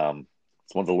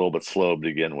 This one's a little bit slow to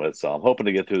begin with, so I'm hoping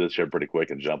to get through this here pretty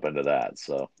quick and jump into that.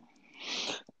 So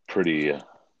pretty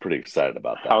pretty excited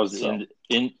about that. How's so.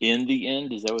 in the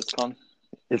end? Is that what it's called?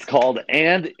 It's called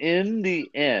 "And in the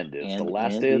End." It's And the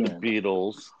last in day of the the end.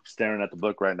 Beatles. Staring at the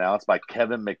book right now. It's by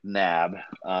Kevin McNabb.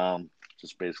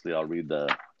 Just basically, I'll read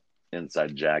the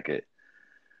inside jacket.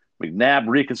 McNabb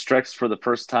reconstructs for the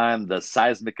first time the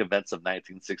seismic events of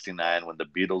 1969 when the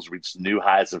Beatles reached new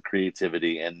highs of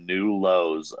creativity and new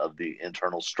lows of the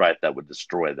internal strife that would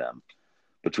destroy them.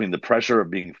 Between the pressure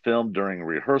of being filmed during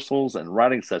rehearsals and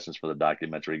writing sessions for the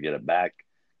documentary Get Back,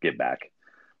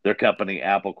 their company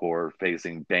Apple Corps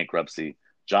facing bankruptcy,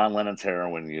 John Lennon's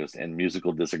heroin use, and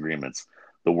musical disagreements,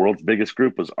 the world's biggest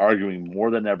group was arguing more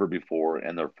than ever before,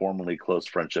 and their formerly close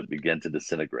friendship began to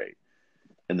disintegrate.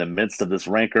 In the midst of this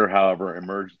rancor, however,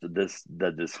 emerged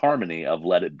the disharmony of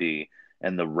Let It Be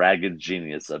and the ragged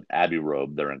genius of Abbey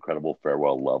Road, their incredible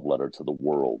farewell love letter to the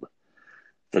world.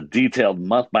 The detailed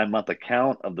month-by-month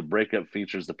account of the breakup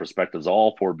features the perspectives of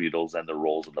all four Beatles and their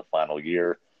roles in the final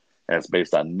year, and it's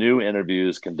based on new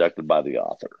interviews conducted by the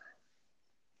author.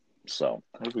 So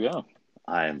there we go.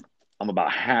 I'm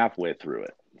about halfway through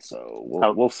it, so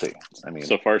we'll see. I mean,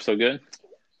 so far so good.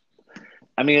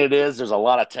 I mean, it is. There's a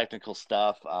lot of technical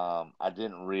stuff. I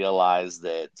didn't realize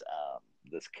that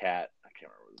this cat, I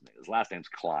can't remember his name. His last name's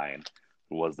Klein,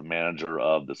 who was the manager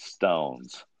of the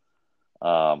Stones.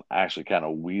 Actually kind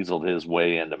of weaseled his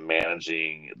way into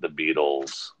managing the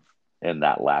Beatles in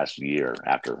that last year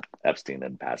after Epstein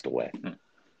had passed away.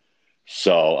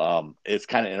 So it's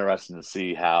kind of interesting to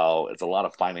see how it's a lot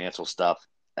of financial stuff,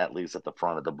 at least at the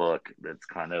front of the book. It's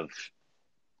kind of,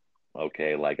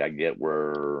 okay, like I get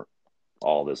where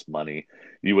all this money,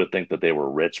 you would think that they were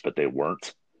rich, but they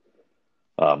weren't.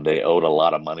 They owed a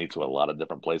lot of money to a lot of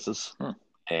different places,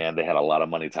 and they had a lot of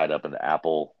money tied up into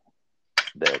Apple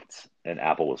and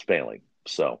Apple was failing.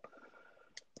 So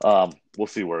we'll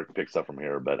see where it picks up from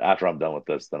here. But after I'm done with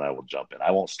this, then I will jump in.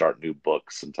 I won't start new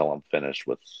books until I'm finished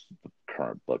with the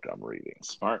current book I'm reading.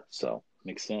 Smart. So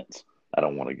makes sense. I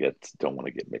don't want to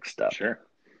get mixed up. Sure.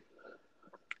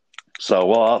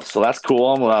 So that's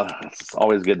cool. It's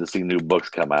always good to see new books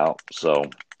come out. So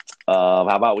how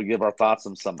about we give our thoughts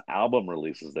on some album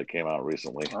releases that came out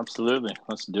recently? Absolutely.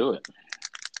 Let's do it.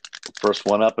 First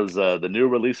one up is the new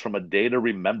release from A Day to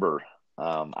Remember.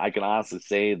 I can honestly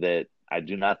say that I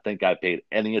do not think I paid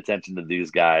any attention to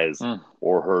these guys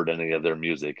or heard any of their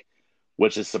music,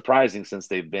 which is surprising since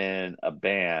they've been a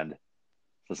band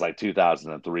since like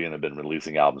 2003 and have been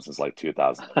releasing albums since like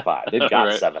 2005. They've got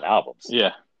right. 7 albums.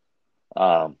 Yeah.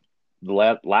 The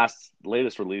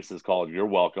latest release is called You're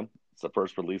Welcome. It's the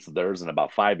first release of theirs in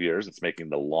about 5 years. It's making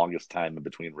the longest time in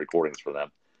between recordings for them.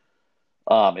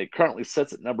 It currently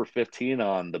sits at number 15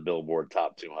 on the Billboard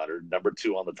Top 200, number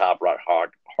 2 on the top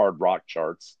hard rock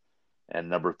charts, and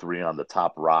number 3 on the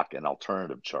top rock and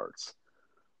alternative charts.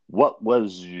 What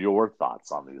was your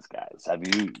thoughts on these guys? Have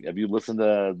you listened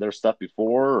to their stuff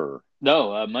before? Or?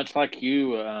 No, much like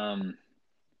you, I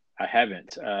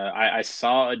haven't. I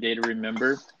saw A Day to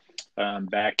Remember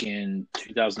back in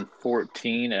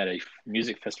 2014 at a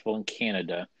music festival in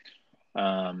Canada.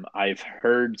 I've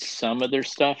heard some of their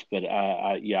stuff, but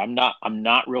I'm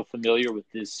not real familiar with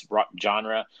this rock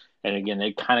genre. And again,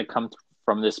 they kind of come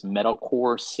from this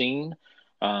metalcore scene,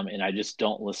 and I just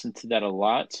don't listen to that a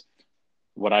lot.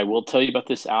 What I will tell you about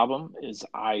this album is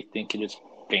I think it is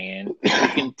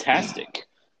fantastic.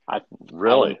 I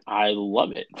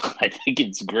love it. I think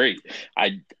it's great.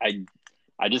 I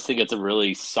just think it's a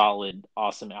really solid,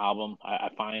 awesome album. I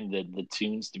find the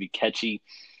tunes to be catchy.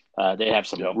 They have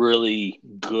some really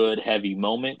good, heavy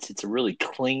moments. It's a really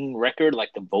clean record.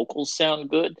 Like the vocals sound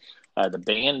good. The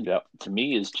band, to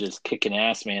me, is just kicking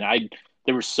ass, man.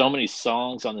 There were so many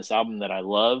songs on this album that I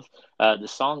love. The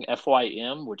song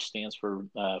FYM, which stands for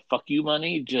Fuck You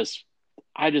Money,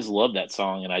 I just love that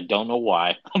song, and I don't know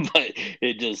why. But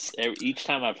each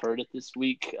time I've heard it this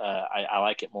week, I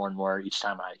like it more and more each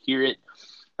time I hear it.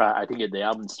 I think the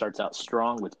album starts out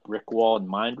strong with Brick Wall and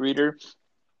Mind Reader.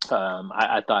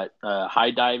 I thought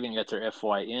High Diving at their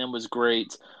FYM was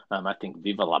great. I think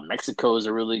Viva La Mexico is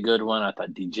a really good one. I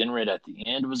thought Degenerate at the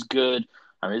end was good.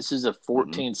 I mean, this is a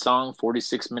 14-song,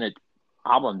 46-minute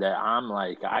album that I'm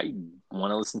like, I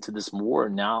want to listen to this more.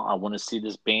 Now I want to see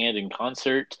this band in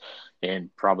concert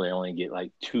and probably only get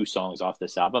like two songs off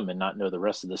this album and not know the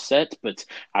rest of the set. But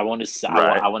I want to,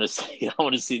 Right. I want to see, I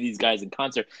want to see these guys in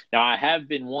concert. Now I have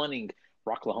been wanting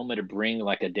Rocklahoma to bring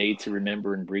like a Day to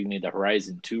Remember and Bring Me the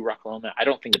Horizon to Rocklahoma. I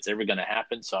don't think it's ever going to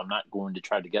happen, so I'm not going to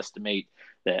try to guesstimate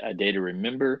that A Day to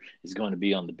Remember is going to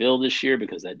be on the bill this year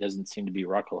because that doesn't seem to be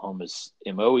Rocklahoma's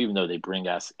MO, even though they bring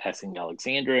us Asking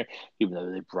Alexandria, even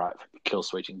though they brought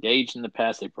Killswitch Engage in the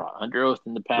past, they brought Under Oath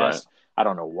in the Right. past. I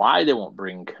don't know why they won't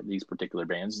bring these particular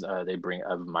bands. They bring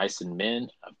Of Mice and Men.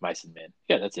 Of Mice and Men.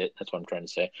 Yeah, that's it. That's what I'm trying to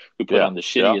say. We put Yeah. on the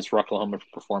Yeah. shittiest Rocklahoma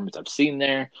performance I've seen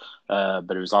there, but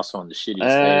it was also on the shittiest day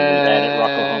we've had at Uh,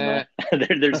 Rocklahoma.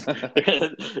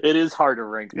 It is hard to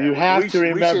rank that. you have to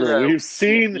remember,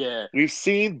 Yeah, we've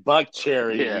seen Buck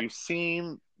Cherry, yeah. we've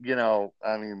seen,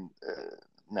 I mean,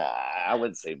 nah, I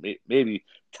would say maybe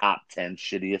top 10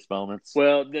 shittiest moments,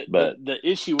 Well, but the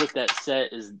issue with that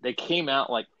set is they came out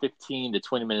like 15 to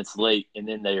 20 minutes late, and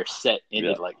then their set yeah,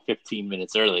 ended like 15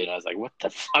 minutes early, and I was like, "What the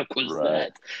fuck was right.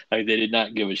 that?" Like they did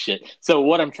not give a shit. So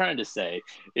what I'm trying to say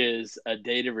is, A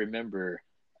Day to Remember.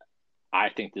 I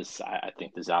think this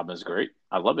album is great.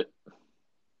 I love it.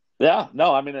 Yeah,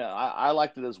 no, I mean, I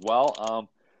liked it as well.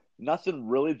 Nothing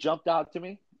really jumped out to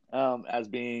me as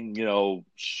being,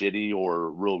 shitty or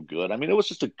real good. I mean, it was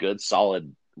just a good,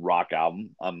 solid rock album.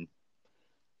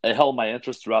 It held my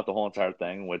interest throughout the whole entire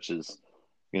thing, which is,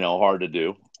 hard to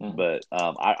do. Mm-hmm. But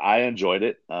I enjoyed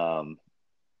it.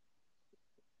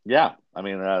 Yeah, I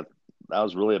mean, that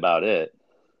was really about it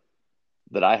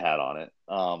that I had on it.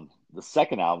 The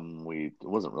second album, it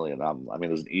wasn't really an album. I mean,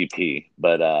 it was an EP,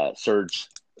 but Serge,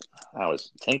 I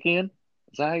was Tankian.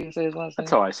 Is that how you say his last That's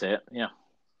name? how I say it. Yeah.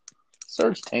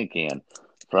 Serge Tankian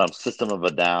from System of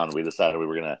a Down. We decided we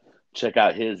were gonna check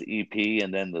out his EP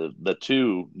and then the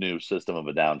two new System of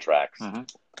a Down tracks.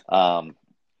 Mm-hmm.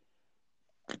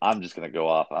 I'm just gonna go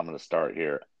off. I'm gonna start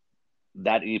here.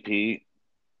 That EP,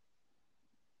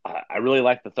 I really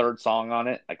like the third song on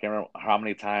it. I can't remember how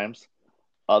many times.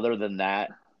 Other than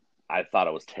that, I thought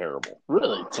it was terrible.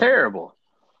 Really terrible.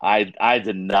 I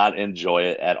did not enjoy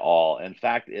it at all. In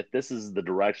fact, if this is the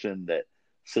direction that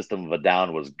System of a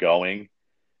Down was going,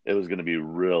 it was going to be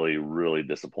really, really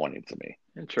disappointing to me.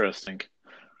 Interesting.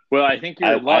 Well, I think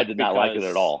you're in I luck did not like it at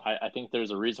because all. I think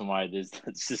there's a reason why this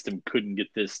system couldn't get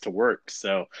this to work.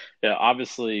 So, yeah,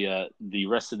 obviously, the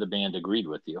rest of the band agreed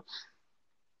with you.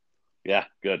 Yeah,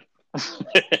 good.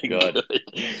 Good.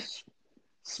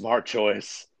 Smart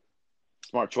choice.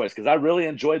 Smart choice. Because I really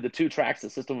enjoyed the two tracks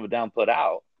that System of a Down put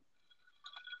out.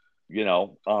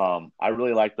 I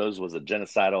really liked those. Was a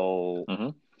genocidal Mm-hmm.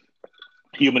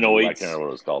 Humanoids. I can't remember what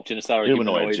it was called. Genocidal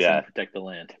Humanoids, yeah. and Protect the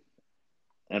Land.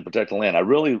 And Protect the Land. I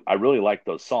really like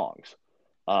those songs.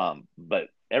 But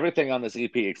everything on this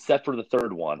EP except for the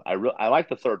third one, I like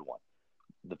the third one,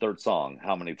 the third song,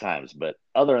 How Many Times. But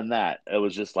other than that, it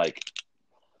was just like,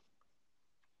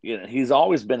 he's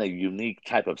always been a unique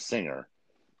type of singer,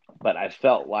 but I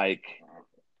felt like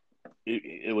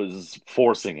it was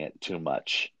forcing it too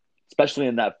much, especially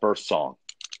in that first song.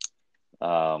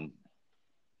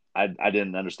 I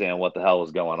didn't understand what the hell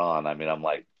was going on. I mean, I'm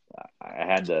like, I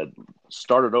had to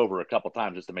start it over a couple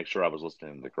times just to make sure I was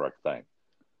listening to the correct thing.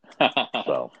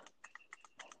 So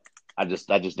I just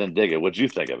didn't dig it. What'd you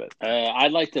think of it? I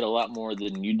liked it a lot more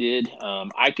than you did.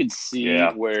 I could see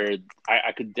where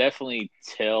I could definitely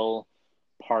tell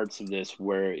parts of this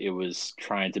where it was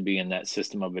trying to be in that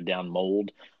System of a Down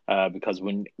mold. Because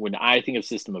when I think of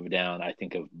System of a Down, I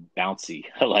think of bouncy.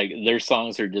 Like their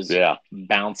songs are just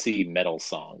bouncy metal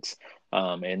songs.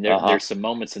 And there's some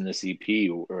moments in this EP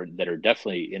that are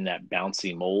definitely in that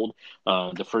bouncy mold.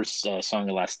 The first song,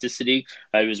 Elasticity,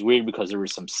 it was weird because there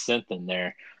was some synth in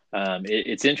there.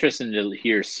 It's interesting to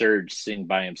hear Serge sing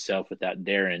by himself without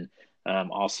Darren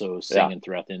also singing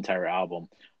throughout the entire album.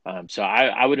 So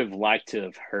I would have liked to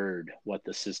have heard what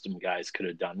the System guys could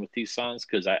have done with these songs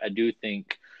because I do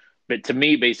think, but to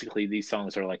me, basically, these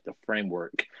songs are like the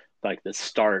framework, like the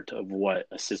start of what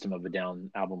a System of a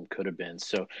Down album could have been.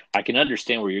 So I can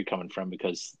understand where you're coming from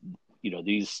because we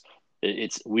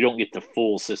don't get the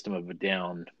full System of a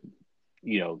Down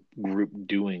group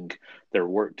doing their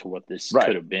work to what this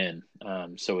could have been.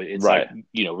 So it's like,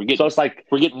 we're getting, so it's like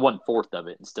we're getting 1/4 of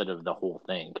it instead of the whole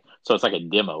thing. So it's like a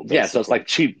demo. Basically. Yeah. So it's like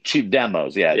cheap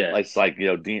demos. Yeah. It's like,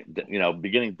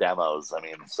 beginning demos. I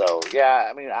mean, so yeah,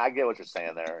 I mean, I get what you're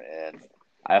saying there. And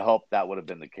I hope that would have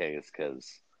been the case because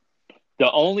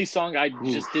the only song I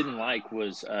just didn't like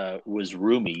was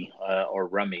Rumi or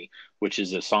Rummy, which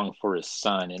is a song for his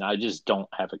son. And I just don't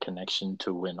have a connection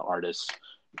to when artists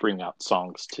bring out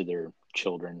songs to their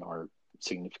children or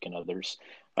significant others,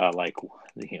 like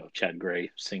Chad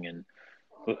Gray singing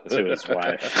to his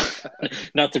wife.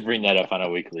 Not to bring that up on a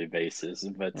weekly basis,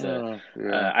 but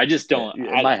Yeah. I just don't.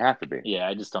 It might have to be. Yeah,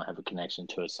 I just don't have a connection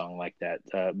to a song like that.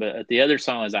 But the other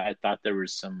songs, I thought there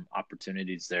was some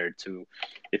opportunities there to,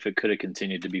 if it could have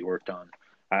continued to be worked on.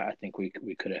 I think we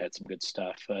could have had some good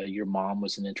stuff. Your Mom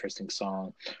was an interesting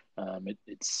song.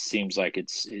 It seems like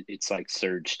it's like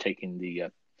Serge taking the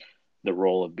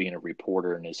role of being a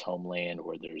reporter in his homeland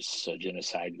where there's a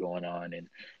genocide going on, and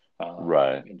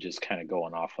Right. and just kind of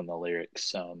going off on the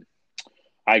lyrics.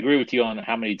 I agree with you on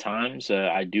how many times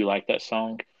I do like that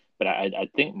song, but I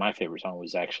think my favorite song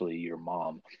was actually Your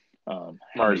Mom. How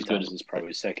As Good As is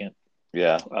probably second.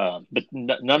 Yeah. But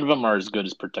none of them are as good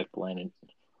as Protect the Land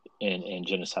and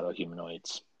Genocidal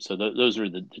Humanoids. So those are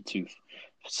the two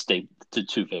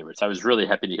favorites. I was really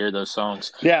happy to hear those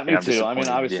songs. Yeah, me I'm too. I mean, disappointed it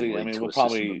obviously, didn't I lead mean, to we'll a System of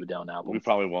probably a Down album. we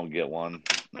probably won't get one.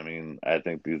 I mean, I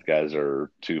think these guys are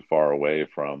too far away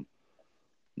from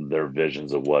their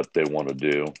visions of what they want to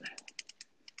do.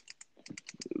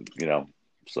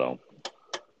 So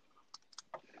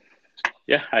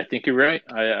Yeah, I think you're right.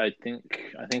 I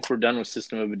think we're done with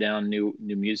System of a Down, new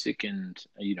music, and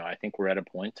I think we're at a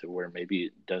point to where maybe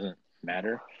it doesn't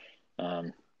matter.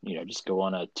 Just go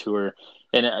on a tour,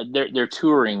 and their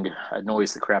touring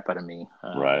annoys the crap out of me.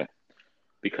 Right.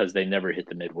 Because they never hit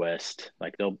the Midwest.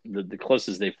 Like the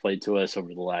closest they've played to us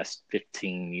over the last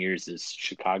 15 years is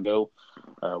Chicago,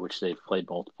 which they've played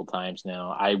multiple times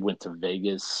now. I went to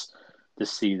Vegas to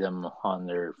see them on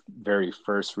their very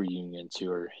first reunion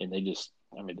tour, and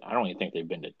I don't even think they've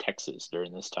been to Texas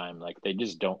during this time. Like, they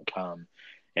just don't come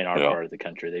in our part of the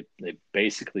country. They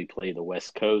basically play the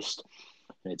West Coast.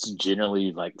 And it's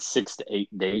generally like 6 to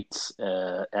 8 dates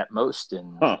at most,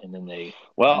 and then they.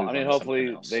 Well, I mean,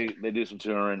 hopefully they do some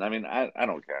touring. I mean, I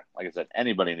don't care. Like I said,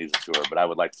 anybody needs a tour, but I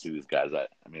would like to see these guys. I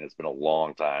mean, it's been a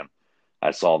long time.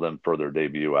 I saw them for their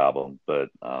debut album, but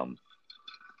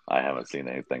I haven't seen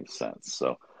anything since.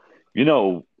 So,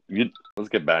 let's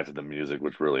get back to the music,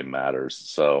 which really matters.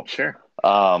 So, sure.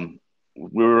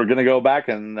 We were going to go back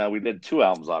and we did 2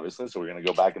 albums, obviously. So we're going to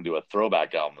go back and do a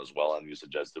throwback album as well. And you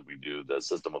suggested we do the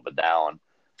System of a Down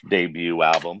debut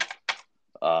album.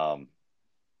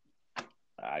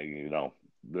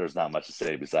 There's not much to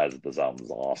say besides that this album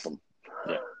is awesome.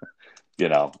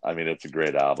 Yeah. I mean, it's a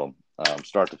great album,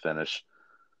 start to finish.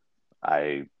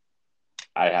 I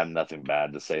have nothing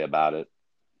bad to say about it.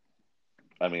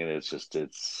 I mean,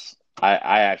 I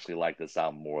actually like this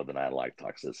album more than I like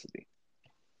Toxicity.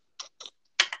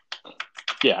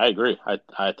 Yeah, I agree.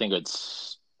 I think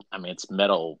it's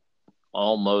metal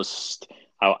almost.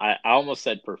 I almost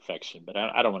said perfection, but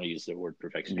I don't want to use the word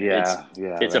perfection.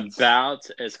 It's about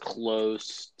as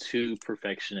close to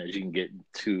perfection as you can get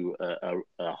to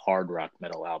a hard rock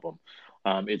metal album.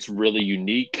 It's really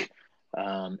unique.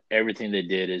 Everything they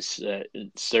did is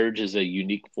Serge is a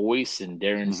unique voice, and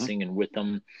Darren's singing with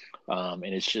them, and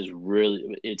it's just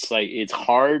really. It's like it's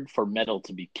hard for metal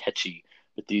to be catchy,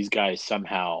 but these guys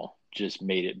somehow just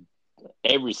made it.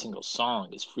 Every single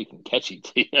song is freaking catchy.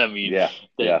 I mean,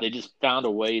 they just found a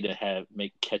way to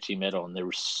make catchy metal, and they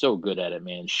were so good at it,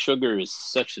 man. Sugar is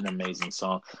such an amazing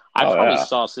song. I probably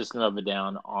saw System of a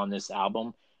Down on this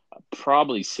album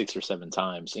probably 6 or 7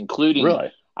 times, including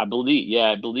I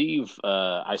believe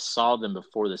I saw them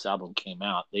before this album came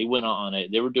out. They went on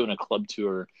it. They were doing a club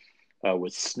tour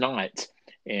with Snot,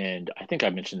 and I think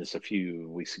I mentioned this a few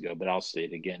weeks ago, but I'll say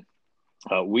it again.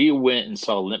 We went and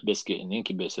saw Limp Bizkit and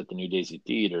Incubus at the New Daisy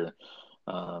Theater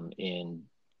in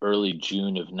early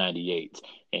June of '98.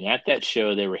 And at that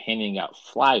show, they were handing out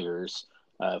flyers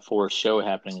for a show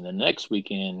happening the next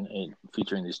weekend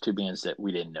featuring these 2 bands that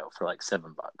we didn't know for like $7.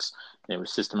 And it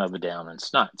was System of a Down and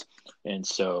Snot. And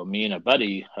so me and a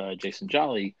buddy, Jason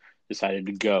Jolly, decided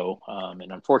to go.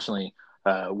 And unfortunately,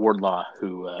 Wardlaw,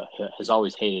 who has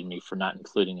always hated me for not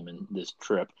including him in this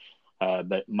trip,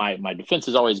 but my defense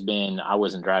has always been I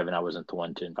wasn't driving. I wasn't the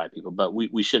one to invite people, but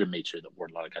we should have made sure that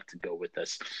Wardlaw got to go with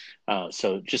us.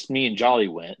 So just me and Jolly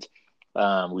went.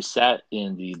 We sat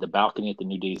in the balcony at the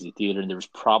New Daisy Theater, and there was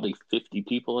probably 50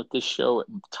 people at this show at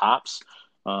tops.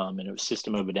 And it was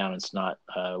System of a Down and Snot,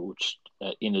 which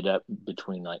ended up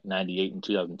between like 98 and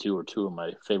 2002 are 2 of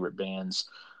my favorite bands.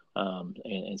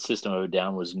 And System of a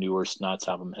Down was newer. Snot's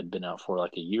album had been out for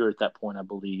like a year at that point, I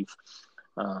believe.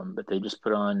 But they just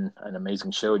put on an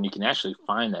amazing show, and you can actually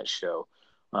find that show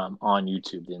on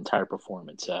YouTube, the entire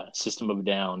performance. System of a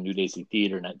Down, New Daisy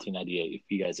Theater, 1998. If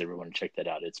you guys ever want to check that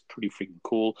out, it's pretty freaking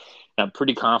cool. And I'm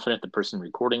pretty confident the person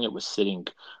recording it was sitting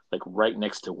like right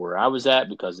next to where I was at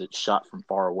because it's shot from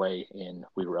far away and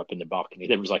we were up in the balcony.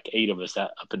 There was like 8 of us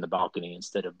up in the balcony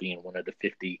instead of being one of the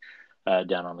 50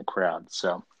 down on the crowd.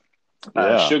 So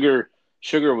Yeah.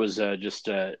 Sugar was just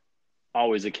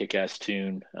always a kick-ass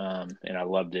tune, and I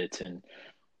loved it. And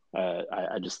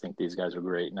I just think these guys are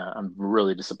great. And I'm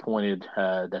really disappointed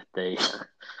that they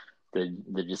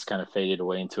just kind of faded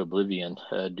away into oblivion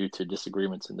due to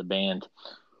disagreements in the band.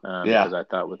 Because I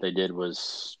thought what they did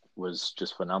was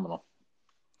just phenomenal.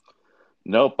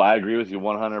 Nope, I agree with you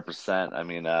 100%. I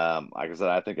mean, like I said,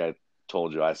 I think I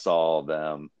told you I saw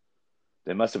them.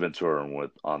 They must have been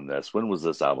touring on this. When was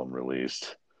this album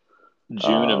released?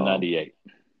 June of '98.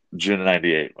 June of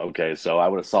 '98. Okay, so I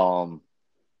would have saw them.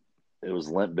 It was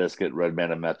Limp Bizkit, Red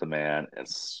Band, and Method Man,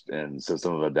 and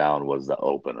System of a Down was the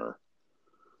opener.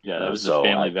 Yeah, that was the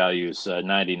Family Values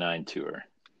 '99 tour.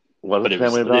 What was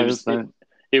Family Values thing?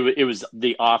 It was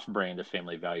the off-brand of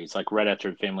Family Values, like right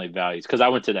after Family Values, because I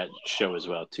went to that show as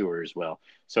well, tour as well.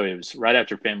 So it was right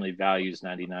after Family Values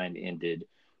 '99 ended,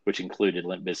 which included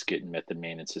Limp Bizkit and Method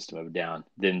Man and System of a Down.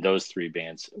 Then those 3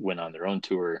 bands went on their own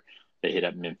tour. They hit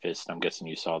up Memphis. I'm guessing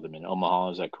you saw them in Omaha.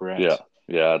 Is that correct?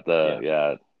 Yeah, at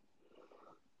the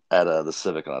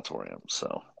Civic Auditorium.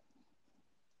 So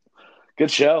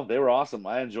good show. They were awesome.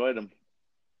 I enjoyed them.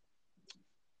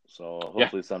 So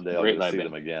hopefully someday I'll get to see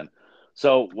them again.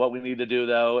 So what we need to do,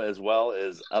 though, as well,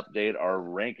 is update our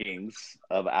rankings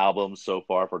of albums so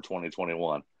far for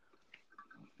 2021.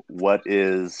 What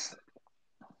is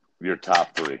your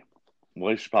top 3?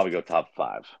 We should probably go top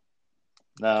 5.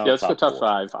 No, let's go top 4.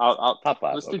 5. I'll top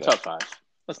 5. Let's do top 5.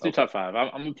 Let's do top 5.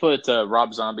 I'm gonna put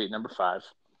Rob Zombie at number 5.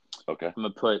 Okay. I'm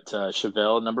gonna put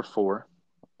Chevelle at number 4.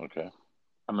 Okay.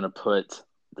 I'm gonna put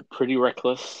The Pretty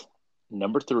Reckless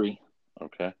number 3.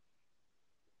 Okay.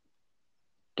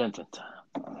 Dun, dun, dun.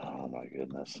 Oh my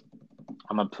goodness.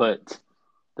 I'm gonna put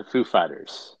the Foo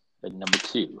Fighters at number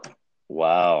 2.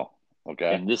 Wow.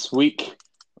 Okay. And this week,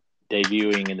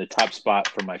 debuting in the top spot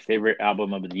for my favorite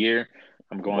album of the year,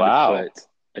 I'm going to put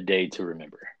A Day to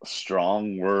Remember.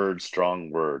 Strong words.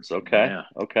 Okay. Yeah.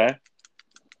 Okay.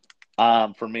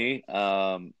 For me,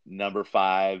 number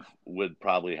 5 would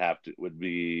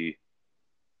be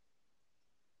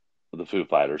the Foo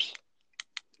Fighters.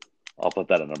 I'll put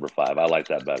that at number 5. I like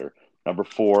that better. Number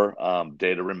 4,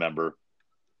 Day to Remember.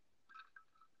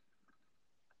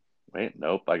 Wait,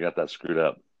 nope, I got that screwed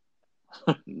up.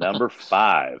 Number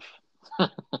 5.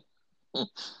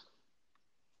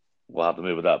 We'll have to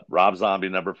move it up. Rob Zombie,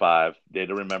 number 5. Day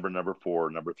to Remember, number 4.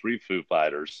 Number 3, Foo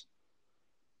Fighters.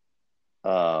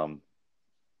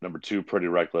 Number 2, Pretty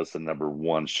Reckless, and number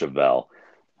 1, Chevelle.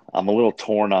 I'm a little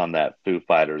torn on that Foo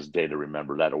Fighters Day to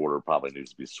Remember. That order probably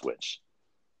needs to be switched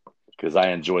because I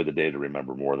enjoy the Day to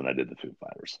Remember more than I did the Foo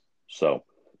Fighters. So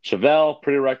Chevelle,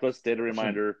 Pretty Reckless, Day to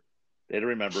Remember,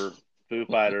 Foo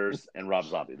Fighters, and Rob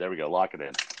Zombie. There we go. Lock it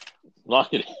in.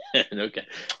 Okay.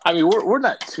 I mean, we're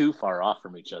not too far off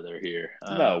from each other here.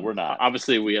 No, we're not.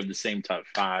 Obviously, we have the same top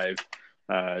 5.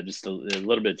 Just a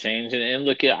little bit of change, and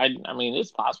look at. I mean,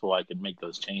 it's possible I could make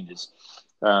those changes.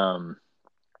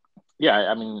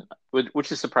 Yeah, I mean,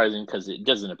 which is surprising because it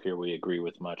doesn't appear we agree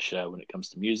with much when it comes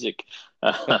to music,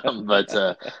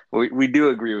 but we do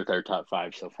agree with our top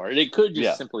 5 so far. And it could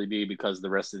just simply be because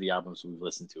the rest of the albums we've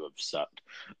listened to have sucked.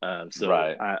 I'm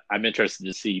interested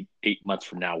to see 8 months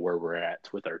from now where we're at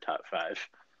with our top 5.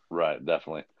 Right,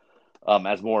 definitely.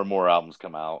 As more and more albums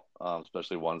come out,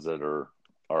 especially ones that are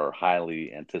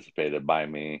highly anticipated by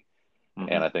me,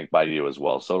 and I think by you as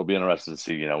well. So it'll be interesting to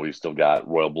see. We've still got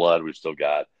Royal Blood. We've still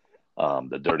got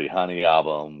the Dirty Honey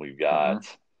album. We've got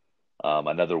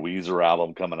another Weezer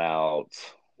album coming out.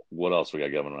 What else we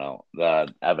got coming out?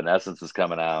 Evanescence is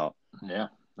coming out. Yeah,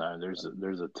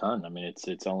 there's a ton. I mean,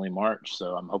 it's only March,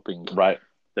 so I'm hoping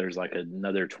there's like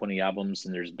another 20 albums,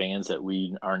 and there's bands that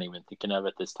we aren't even thinking of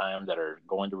at this time that are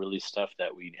going to release stuff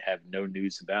that we have no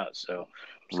news about. So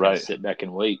just sit back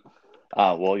and wait.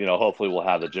 Well, hopefully we'll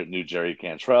have the new Jerry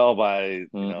Cantrell by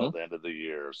the end of the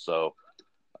year. So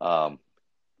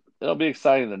it'll be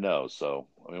exciting to know. So,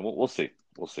 I mean, we'll see.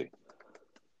 We'll see.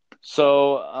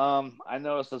 So I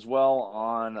noticed as well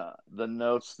on the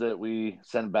notes that we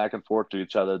send back and forth to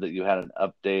each other that you had an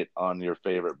update on your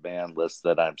favorite band list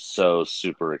that I'm so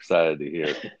super excited to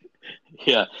hear.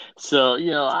 Yeah. So,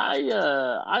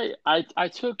 I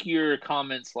took your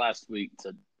comments last week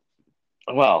to.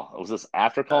 Well, was this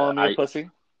after calling me a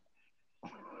pussy?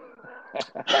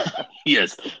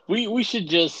 Yes. We should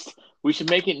just we should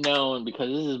make it known because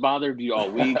this has bothered you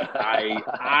all week.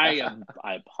 I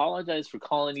apologize for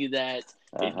calling you that.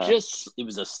 It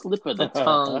was a slip of the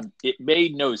tongue. It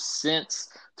made no sense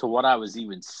to what I was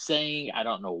even saying. I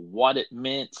don't know what it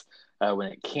meant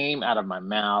when it came out of my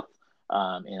mouth.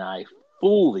 And I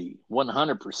fully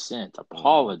 100%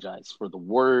 apologize for the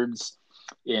words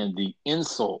and the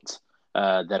insult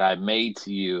that I made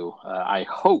to you. I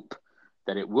hope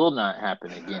that it will not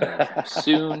happen again anytime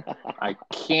soon. I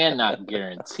cannot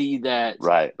guarantee that,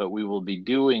 Right. but we will be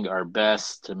doing our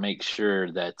best to make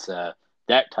sure that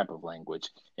that type of language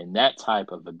and that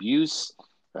type of abuse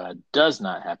does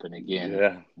not happen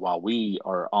again while we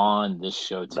are on this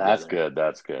show together.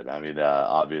 That's good. I mean,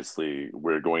 obviously,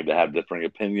 we're going to have differing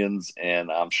opinions,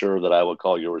 and I'm sure that I will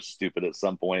call yours stupid at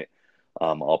some point.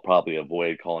 I'll probably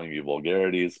avoid calling you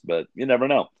vulgarities, but you never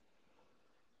know.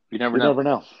 You never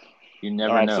know. You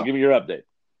never All right, know. So give me your update.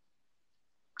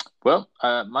 Well,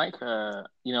 Mike,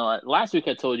 last week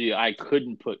I told you I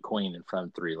couldn't put Queen in front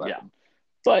of 311. Yeah.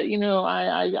 But,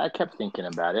 I kept thinking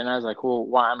about it, and I was like, well,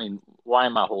 why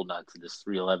am I holding on to this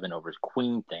 311 over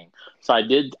Queen thing? So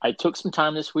I took some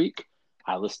time this week.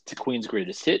 I listened to Queen's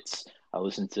greatest hits. I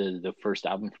listened to the first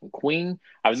album from Queen.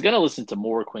 I was going to listen to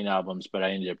more Queen albums, but I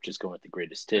ended up just going with the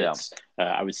greatest hits. Yeah.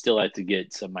 I would still like to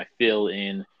get some my fill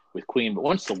in with Queen, but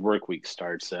once the work week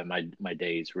starts, my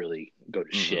days really go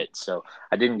to shit. So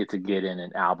I didn't get to get in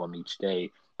an album each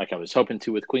day like I was hoping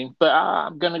to with Queen. But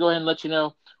I'm going to go ahead and let you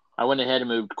know. I went ahead and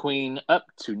moved Queen up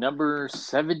to number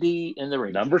 70 in the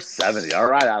rankings. Number 70. All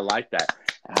right, I like that.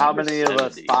 How many 70. Of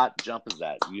a spot jump is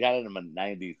that? You had them at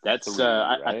 90. That's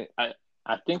right?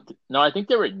 I think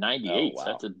they were at 98. Oh, wow.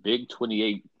 So that's a big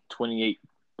 28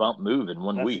 bump move in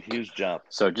one week. A huge jump.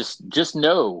 So just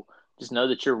know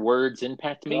that your words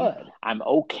impact me. Good. I'm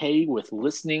okay with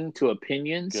listening to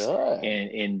opinions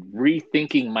and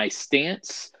rethinking my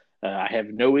stance. I have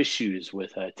no issues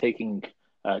with taking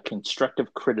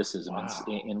constructive criticism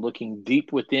and looking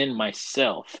deep within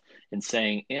myself and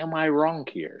saying, am I wrong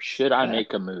here? Should I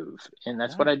make a move? And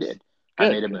that's what I did. Good. I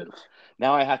made a move.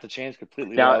 Now I have to change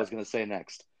completely what I was going to say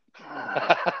next.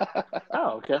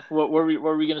 Oh, okay. What were we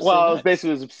going to say? Well, it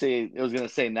was going to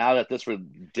say, now that this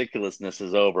ridiculousness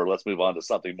is over, let's move on to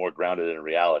something more grounded in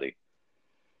reality.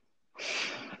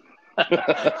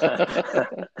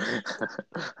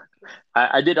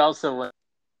 I did also.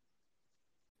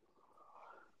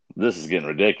 This is getting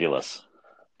ridiculous.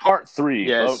 Part 3,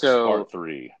 folks. Part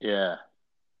 3. Yeah.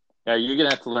 Yeah, you're going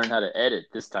to have to learn how to edit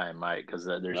this time, Mike, because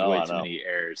there's way too many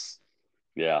errors.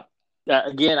 Yeah.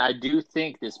 Again, I do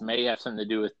think this may have something to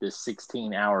do with this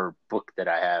 16-hour book that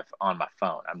I have on my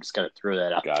phone. I'm just going to throw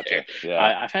that out there.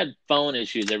 Yeah. I've had phone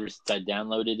issues ever since I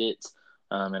downloaded it,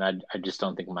 and I just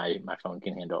don't think my phone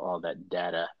can handle all that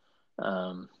data.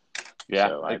 So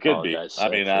it could be. I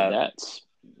mean, that.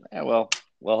 Yeah, well,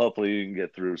 hopefully you can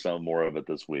get through some more of it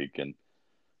this week, and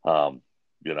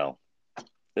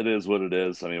it is what it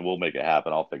is. I mean, we'll make it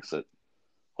happen. I'll fix it.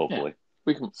 Hopefully. Yeah.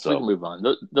 We can move on.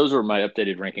 Those are my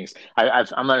updated rankings.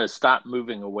 I'm going to stop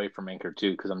moving away from Anchor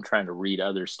too because I'm trying to read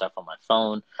other stuff on my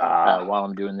phone while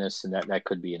I'm doing this, and that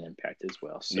could be an impact as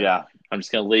well. So I'm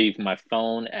just going to leave my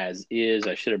phone as is.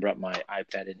 I should have brought my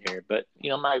iPad in here, but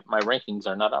my rankings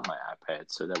are not on my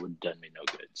iPad, so that would have done me no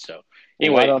good. So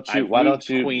anyway, why don't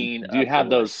you? Queen do you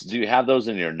have those? Do you have those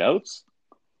in your notes?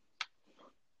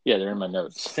 Yeah, they're in my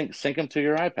notes. Sync them to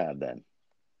your iPad then.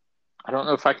 I don't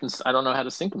know if I can. I don't know how to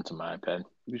sync them to my iPad.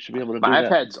 You should be able to do that. My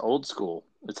iPad's old school.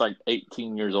 It's like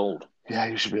 18 years old. Yeah,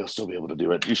 you should still be able to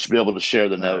do it. You should be able to share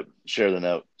the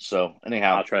note. So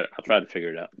anyhow, I'll try to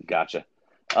figure it out. Gotcha.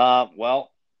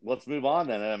 Well, let's move on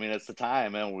then. I mean, it's the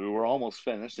time, and we were almost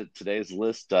finished at today's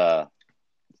list. It's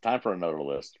time for another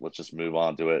list. Let's just move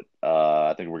on to it.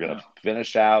 I think we're gonna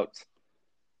finish out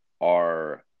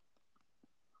our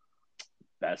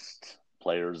best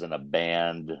players in a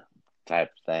band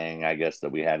type thing, I guess,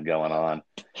 that we had going on.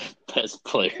 Best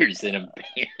players in a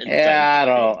band.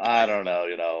 Yeah, I don't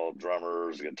know.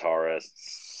 Drummers, guitarists,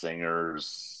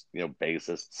 singers,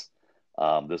 bassists.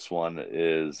 This one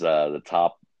is the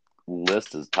top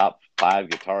list is top 5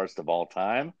 guitarists of all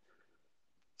time.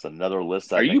 It's another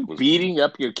list. Are you beating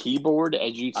up your keyboard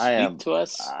as you speak to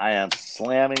us? I am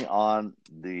slamming on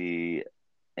the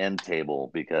end table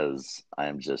because I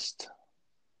am just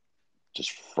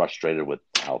frustrated with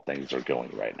how things are going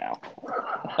right now.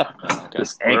 Okay.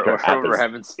 This Anchor app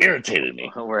irritated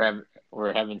me.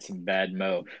 We're having some bad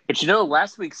mo. But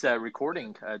last week's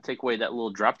recording, take away that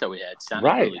little drop that we had,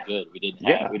 sounded really good. We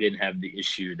didn't have the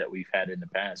issue that we've had in the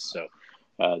past, so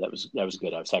that was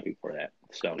good. I was happy for that.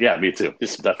 So yeah, me too.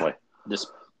 Definitely.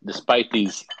 despite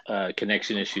these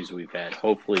connection issues we've had,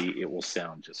 hopefully it will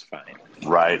sound just fine.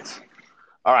 Right.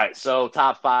 All right. So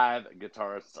top 5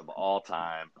 guitarists of all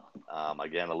time.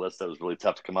 Again, a list that was really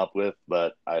tough to come up with,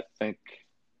 but I think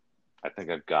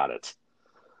I've got it.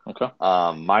 Okay.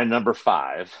 My number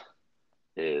 5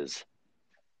 is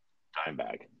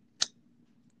Dimebag.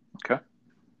 Okay.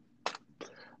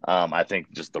 I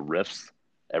think just the riffs,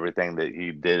 everything that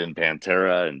he did in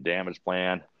Pantera and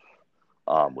Damageplan,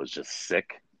 was just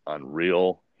sick,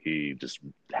 unreal. He just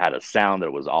had a sound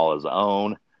that was all his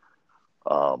own.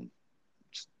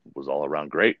 Was all around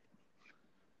great.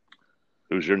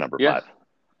 Who's your number 5?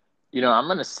 I'm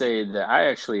going to say that I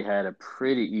actually had a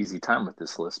pretty easy time with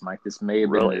this list, Mike. This may have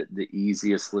Really? been the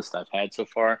easiest list I've had so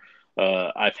far.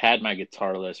 I've had my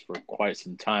guitar list for quite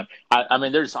some time. I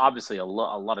mean, there's obviously a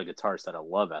lot of guitars that I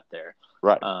love out there.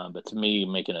 Right. But to me,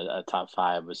 making a top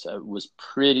 5 was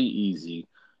pretty easy.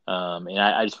 And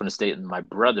I just want to state that my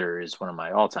brother is one of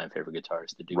my all-time favorite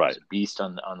guitarists. The dude was a beast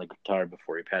on the guitar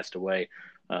before he passed away.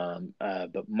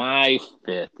 But my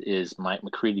 5th is Mike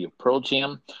McCready of Pearl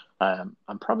Jam. I'm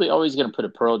probably always going to put a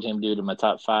Pearl Jam dude in my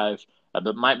top 5.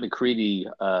 But Mike McCready,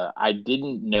 I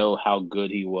didn't know how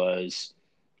good he was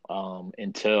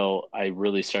until I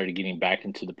really started getting back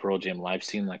into the Pearl Jam live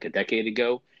scene like a decade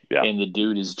ago. Yeah. And the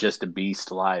dude is just a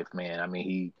beast live, man. I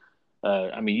mean,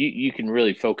 you can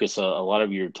really focus a lot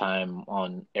of your time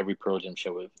on every Pearl Jam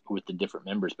show with the different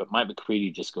members, but Mike McCready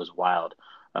just goes wild.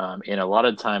 And a lot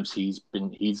of times he's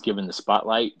given the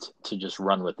spotlight to just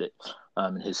run with it.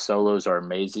 And his solos are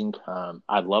amazing.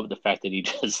 I love the fact that he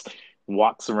just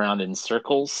walks around in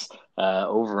circles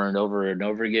over and over and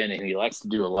over again, and he likes to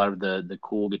do a lot of the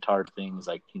cool guitar things,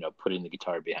 like putting the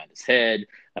guitar behind his head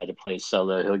to play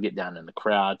solo. He'll get down in the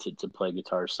crowd to play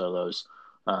guitar solos.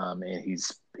 And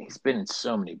he's been in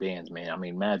so many bands, man. I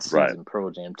mean, Mad Season, Pearl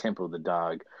Jam, Temple of the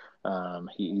Dog.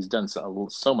 He's done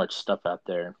so much stuff out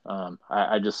there.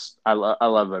 I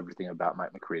love everything about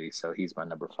Mike McCready, so he's my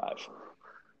number 5.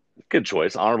 Good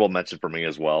choice. Honorable mention for me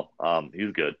as well.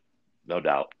 He's good, no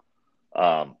doubt.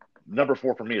 Number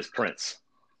 4 for me is Prince.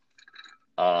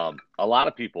 A lot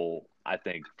of people, I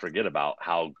think, forget about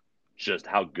how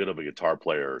good of a guitar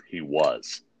player he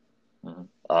was. Mm-hmm.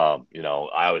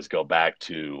 I always go back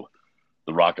to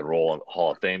the Rock and Roll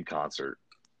Hall of Fame concert,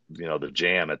 the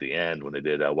jam at the end when they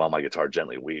did While My Guitar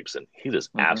Gently Weeps, and he just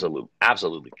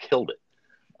absolutely killed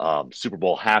it. Super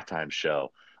Bowl halftime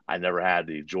show. I never had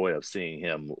the joy of seeing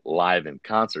him live in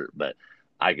concert, but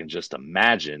I can just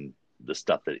imagine the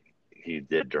stuff that he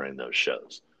did during those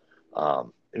shows.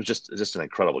 It was just an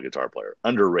incredible guitar player,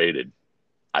 underrated,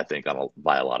 I think,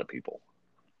 by a lot of people.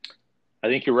 I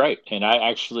think you're right, and I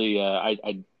actually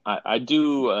I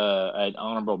do an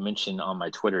honorable mention on my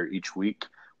Twitter each week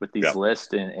with these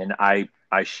lists, and I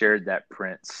shared that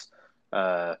Prince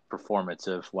performance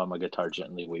of While My Guitar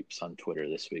Gently Weeps on Twitter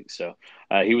this week. So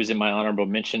he was in my honorable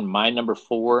mention. My number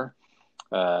 4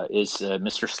 is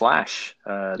Mr. Slash.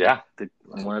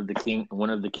 One of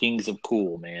the kings of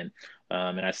cool, man.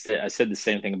 And I said the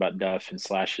same thing about Duff, and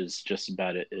Slash is just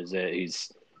about it. Is that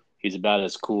he's about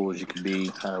as cool as you can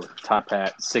be, with top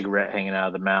hat, cigarette hanging out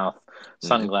of the mouth,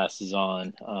 sunglasses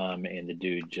on, and the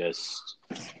dude just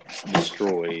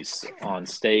destroys on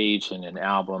stage and an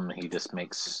album. He just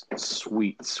makes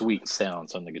sweet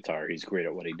sounds on the guitar. He's great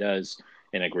at what he does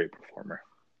and a great performer.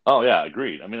 Oh yeah,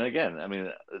 agreed. I mean,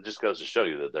 it just goes to show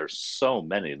you that there's so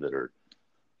many that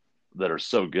are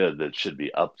so good that should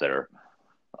be up there.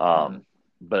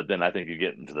 But then I think you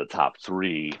get into the top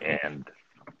 3, and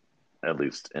at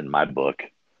least in my book,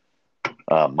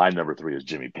 my number 3 is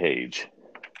Jimmy Page,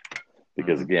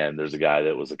 because again, there's a guy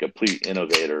that was a complete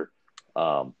innovator,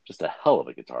 just a hell of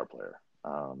a guitar player.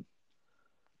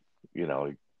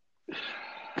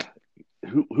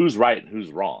 Who's right and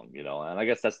who's wrong, and I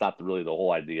guess that's not really the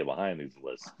whole idea behind these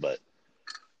lists, but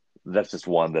that's just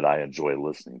one that I enjoy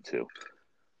listening to.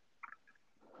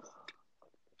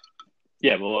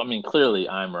 Yeah, well, I mean, clearly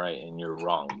I'm right and you're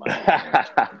wrong, Mike.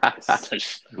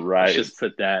 Right. Let's just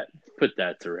put that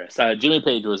to rest. Jimmy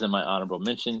Page was in my honorable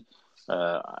mention.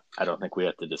 I don't think we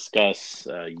have to discuss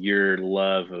your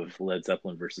love of Led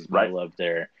Zeppelin versus my love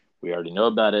there. We already know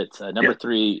about it. Number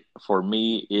 3 for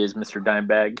me is Mr.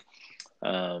 Dimebag.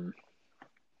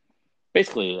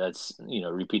 Basically, that's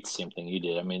repeat the same thing you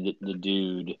did. I mean, the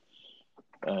dude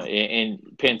and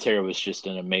Pantera was just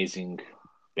an amazing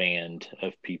band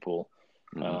of people.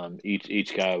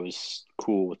 Each guy was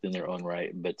cool within their own right,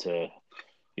 but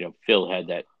Phil had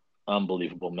that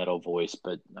unbelievable metal voice,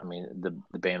 but I mean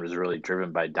the band was really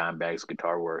driven by Dimebag's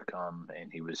guitar work,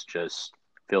 and he was just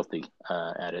filthy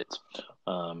at it.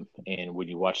 And when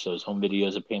you watch those home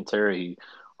videos of Pantera, he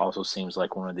Also seems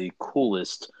like one of the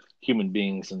coolest human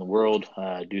beings in the world.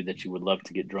 Dude that you would love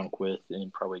to get drunk with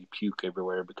and probably puke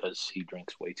everywhere because he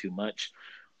drinks way too much.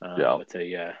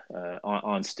 Yeah.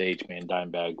 On stage, man,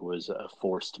 Dimebag was a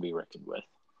force to be reckoned with.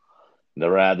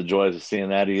 Never had the joys of seeing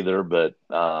that either, but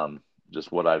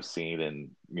just what I've seen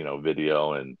in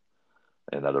video and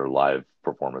other live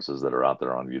performances that are out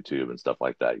there on YouTube and stuff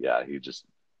like that. Yeah, he just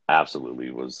absolutely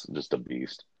was just a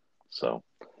beast. So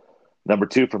number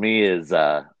two for me is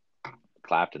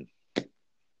Clapton.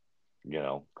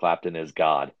 Clapton is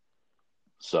God.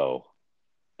 So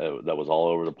that was all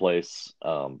over the place.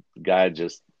 Guy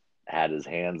just had his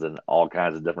hands in all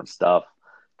kinds of different stuff.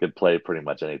 Could play pretty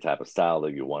much any type of style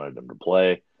that you wanted him to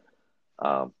play.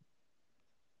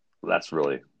 That's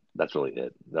really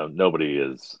it. Nobody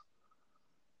is.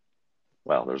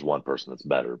 Well, there's one person that's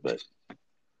better, but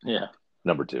yeah,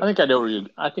 number two. I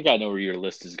think I know where your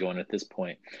list is going at this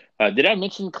point. Did I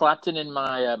mention Clapton in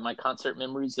my concert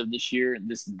memories of this year?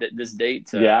 This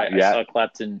date? I saw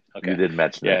Clapton. Okay, you did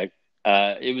mention it.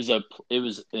 It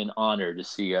was an honor to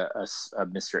see a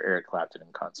Mr. Eric Clapton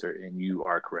in concert, and you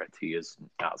are correct. He is an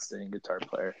outstanding guitar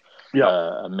player,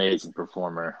 amazing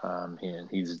performer. And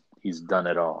he's done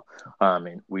it all.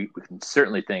 And we can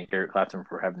certainly thank Eric Clapton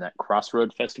for having that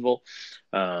Crossroad Festival,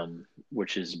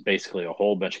 which is basically a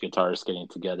whole bunch of guitarists getting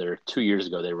together. 2 years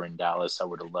ago, they were in Dallas. I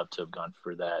would have loved to have gone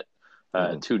for that.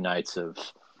 2 nights of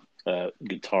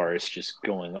guitarists just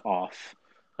going off.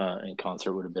 In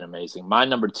concert would have been amazing. My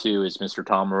number 2 is Mr.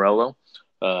 Tom Morello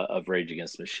of Rage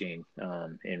Against the Machine.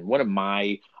 And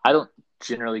I don't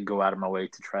generally go out of my way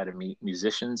to try to meet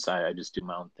musicians. I just do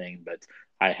my own thing. But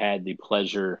I had the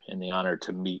pleasure and the honor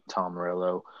to meet Tom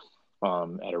Morello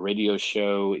at a radio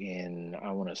show in,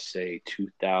 I want to say,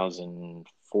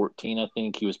 2014, I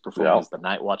think. He was performing as the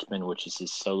Night Watchman, which is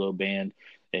his solo band.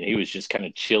 And he was just kind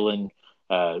of chilling,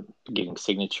 getting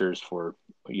signatures for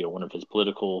one of his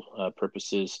political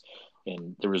purposes,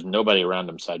 and there was nobody around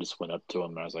him, so I just went up to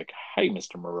him and I was like, "Hey,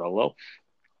 Mr. Morello,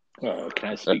 can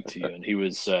I speak to you?" And he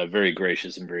was very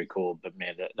gracious and very cool. But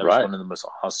man, that was one of the most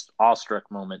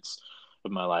awestruck moments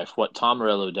of my life. What Tom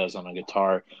Morello does on a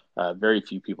guitar, very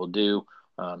few people do.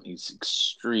 He's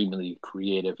extremely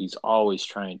creative. He's always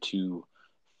trying to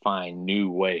find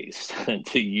new ways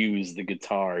to use the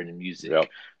guitar in music. Yep.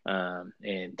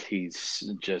 And he's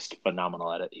just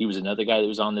phenomenal at it. He was another guy that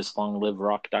was on this Long Live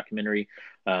Rock documentary.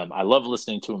 I love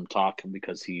listening to him talk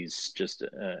because he's just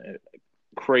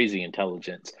crazy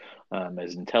intelligent.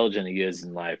 As intelligent he is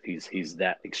in life, he's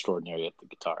that extraordinary at the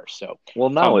guitar. So, well,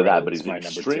 not only that, but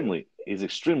he's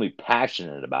extremely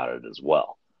passionate about it as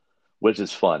well, which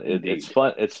is fun. It's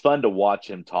fun. It's fun to watch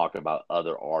him talk about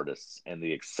other artists and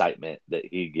the excitement that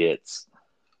he gets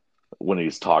when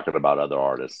he's talking about other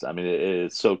artists. I mean,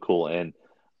 it's so cool. And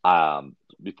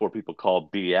before people call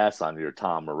BS on your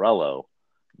Tom Morello,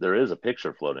 there is a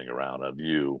picture floating around of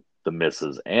you, the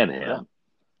missus, and him. Yeah.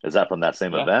 Is that from that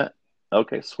same event?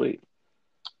 Okay, sweet.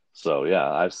 So, yeah,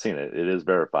 I've seen it. It is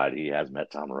verified. He has met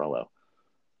Tom Morello.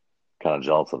 Kind of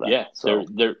jealous of that. Yeah, so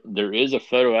there is a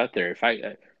photo out there. If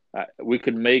we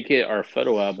could make it our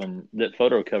photo album, that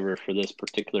photo cover for this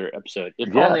particular episode.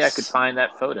 If only I could find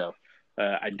that photo.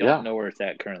 I don't know where it's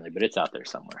at currently, but it's out there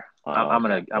somewhere. I'm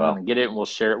gonna get it, and we'll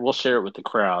share it. We'll share it with the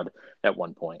crowd at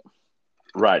one point.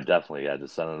 Right, definitely. Yeah,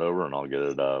 just send it over, and I'll get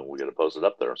it. We'll get it posted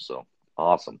up there. So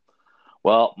awesome.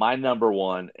 Well, my number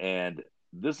 1, and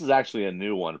this is actually a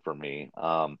new one for me.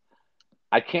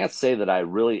 I can't say that I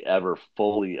really ever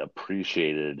fully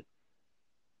appreciated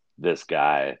this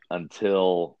guy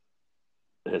until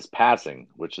his passing,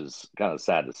 which is kind of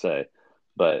sad to say,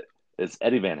 but it's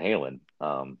Eddie Van Halen.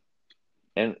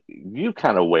 And you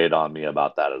kind of weighed on me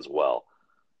about that as well,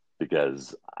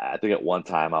 because I think at one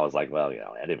time I was like, well,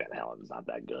 Eddie Van Halen is not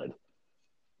that good.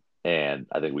 And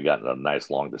I think we got in a nice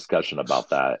long discussion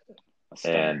about that.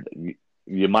 And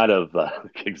you might have,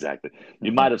 exactly,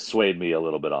 you might have swayed me a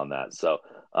little bit on that. So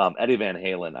Eddie Van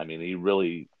Halen, I mean, he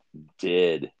really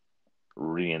did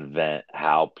reinvent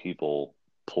how people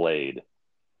played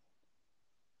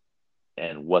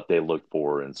and what they looked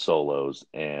for in solos,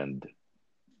 and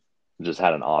just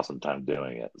had an awesome time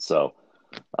doing it. So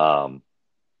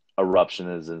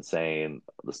Eruption is insane.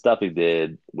 The stuff he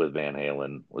did with Van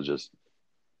Halen was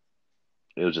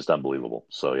just unbelievable.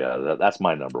 So yeah, that's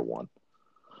my number 1.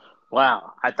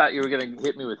 Wow, I thought you were going to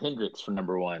hit me with Hendrix for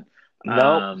number 1.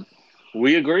 No,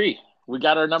 we agree. We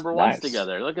got our number 1s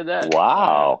together. Look at that.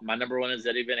 Wow. My number 1 is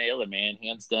Eddie Van Halen, man,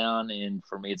 hands down. And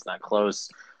for me, it's not close.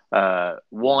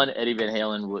 One, Eddie Van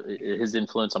Halen, his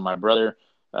influence on my brother.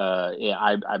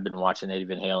 I've been watching Eddie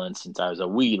Van Halen since I was a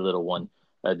wee little one.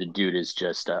 The dude is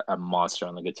just a monster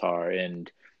on the guitar,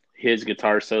 and his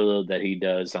guitar solo that he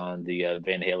does on the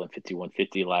Van Halen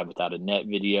 5150 Live Without a Net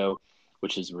video,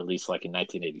 which is released like in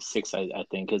 1986, I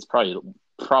think. It's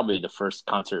probably the first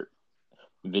concert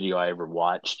video I ever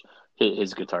watched.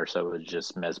 His guitar solo was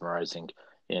just mesmerizing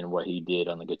in what he did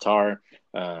on the guitar.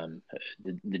 The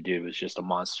dude was just a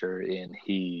monster, and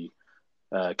he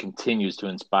continues to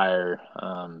inspire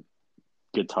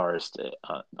guitarists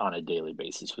on a daily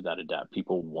basis, without a doubt.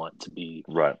 People want to be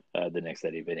Right. The next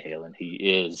Eddie Van Halen. He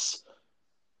is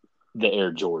the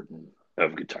Air Jordan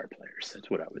of guitar players. That's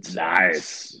what I would say.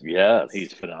 Nice. Yes.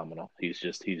 He's phenomenal. He's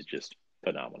just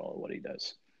phenomenal at what he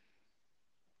does.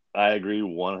 I agree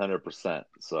 100%.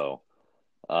 So,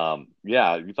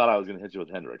 yeah, you thought I was going to hit you with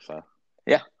Hendrix, huh?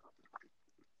 Yeah.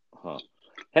 Huh.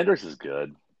 Hendrix is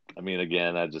good. I mean,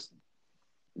 again,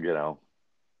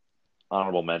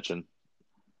 honorable mention.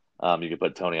 You could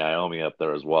put Tony Iommi up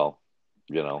there as well,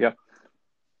 Yeah.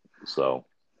 So,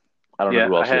 I don't know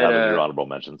who else you have in your honorable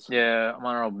mentions. Yeah, my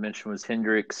honorable mention was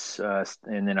Hendrix,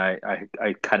 and then I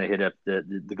kind of hit up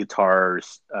the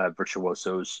guitars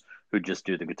virtuosos who just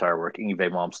do the guitar work.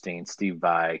 Yngwie Malmsteen, Steve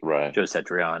Vai, right. Joe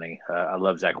Satriani. I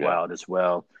love Zakk Wylde as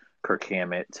well. Kirk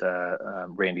Hammett,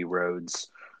 Randy Rhoads,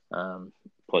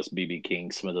 plus B.B.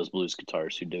 King. Some of those blues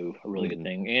guitarists who do a really good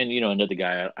thing. And another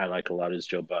guy I like a lot is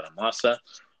Joe Bonamassa.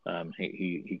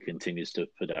 He continues to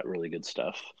put out really good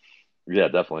stuff. Yeah,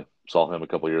 definitely saw him a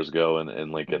couple years ago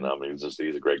in Lincoln. I mean, he's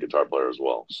a great guitar player as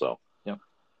well. So, yeah.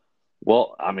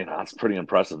 Well, I mean, that's pretty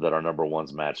impressive that our number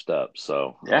one's matched up.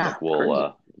 So, yeah,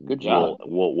 good job.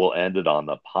 We'll end it on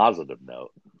the positive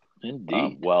note.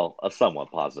 Indeed. Well, a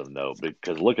somewhat positive note,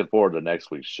 because looking forward to next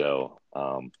week's show.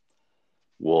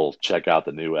 We'll check out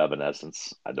the new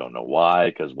Evanescence. I don't know why,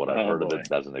 because what I've heard of it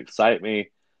doesn't excite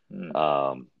me.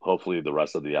 Hopefully, the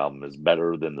rest of the album is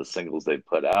better than the singles they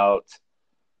put out.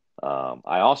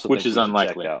 I also which think is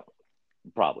unlikely. Check out,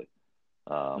 probably.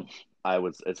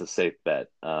 It's a safe bet.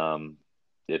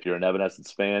 If you're an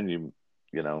Evanescence fan, you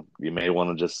may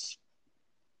want to just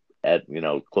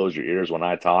close your ears when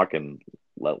I talk and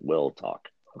let Will talk.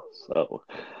 So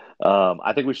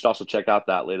I think we should also check out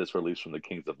that latest release from the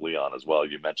Kings of Leon as well.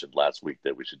 You mentioned last week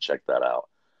that we should check that out.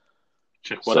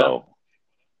 Check what out?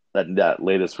 That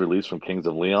latest release from Kings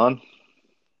of Leon.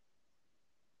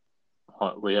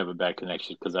 We have a bad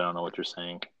connection because I don't know what you're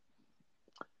saying.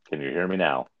 Can you hear me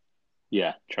now?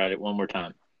 Yeah, try it one more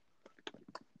time.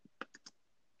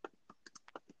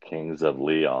 Kings of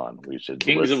Leon. We should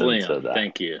Kings listen of Leon. to that.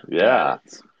 Thank you. Yeah.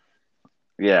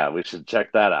 Yeah, we should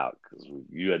check that out because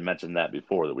you had mentioned that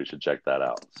before that we should check that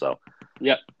out. So,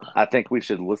 yep. I think we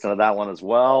should listen to that one as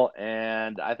well.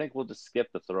 And I think we'll just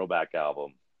skip the throwback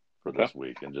album for this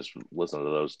week and just listen to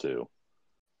those two.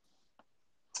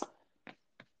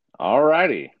 All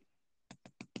righty.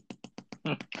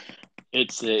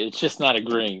 It's just not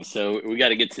agreeing, so we got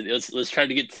to get to let's try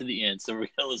to get to the end. So we're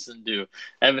gonna listen to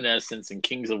Evanescence and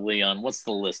Kings of Leon. What's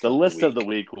the list? The list of the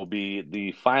week will be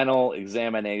the final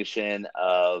examination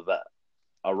of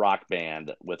a rock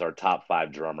band with our top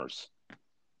 5 drummers.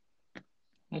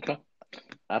 Okay,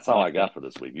 that's all I got for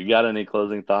this week. You got any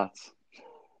closing thoughts?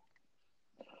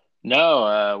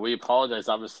 No, we apologize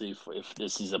obviously if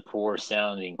this is a poor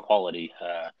sounding quality.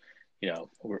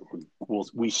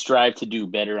 We strive to do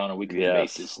better on a weekly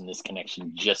basis, and this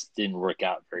connection just didn't work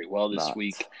out very well this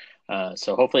week.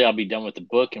 So hopefully I'll be done with the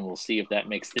book, and we'll see if that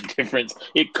makes the difference.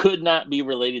 It could not be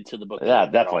related to the book. Yeah,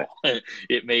 definitely.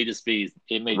 It may just be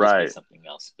something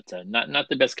else, but not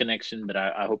the best connection. But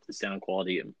I hope the sound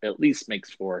quality at least makes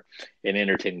for an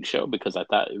entertaining show, because I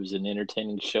thought it was an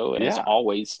entertaining show, as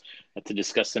always, to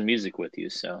discuss some music with you.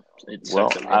 So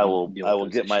I will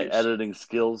get my editing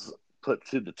skills put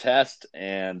to the test,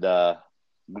 and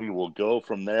we will go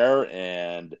from there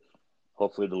and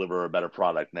hopefully deliver a better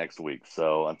product next week.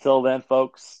 So until then,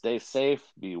 folks, stay safe,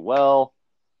 be well,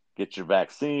 get your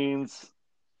vaccines,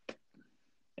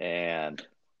 and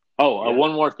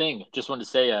one more thing. Just wanted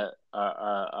to say,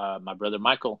 my brother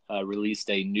Michael released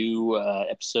a new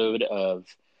episode of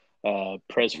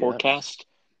Prez Forecast.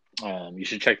 You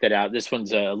should check that out. This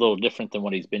one's a little different than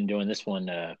what he's been doing. This one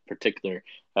particular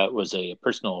was a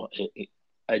personal,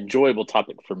 enjoyable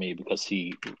topic for me, because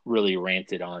he really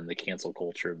ranted on the cancel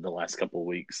culture of the last couple of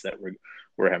weeks that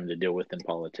we're having to deal with in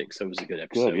politics. So it was a good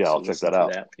episode. Good. Yeah, I'll check that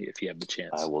out if you have the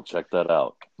chance. I will check that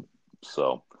out.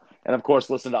 So, and of course,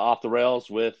 listen to Off the Rails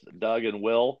with Doug and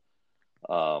Will.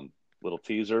 Little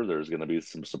teaser. There's going to be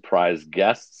some surprise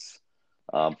guests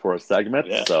for a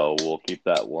segment, so we'll keep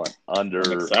that one under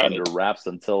wraps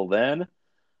until then.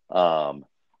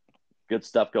 Good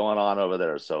stuff going on over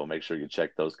there, so make sure you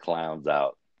check those clowns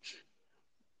out.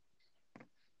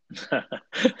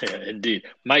 Yeah, indeed.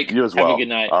 Mike, You as have a well. good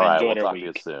night. All I right, we'll enjoyed our talk to you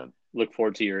week. soon. Look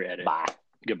forward to your edit. Bye.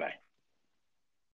 Goodbye.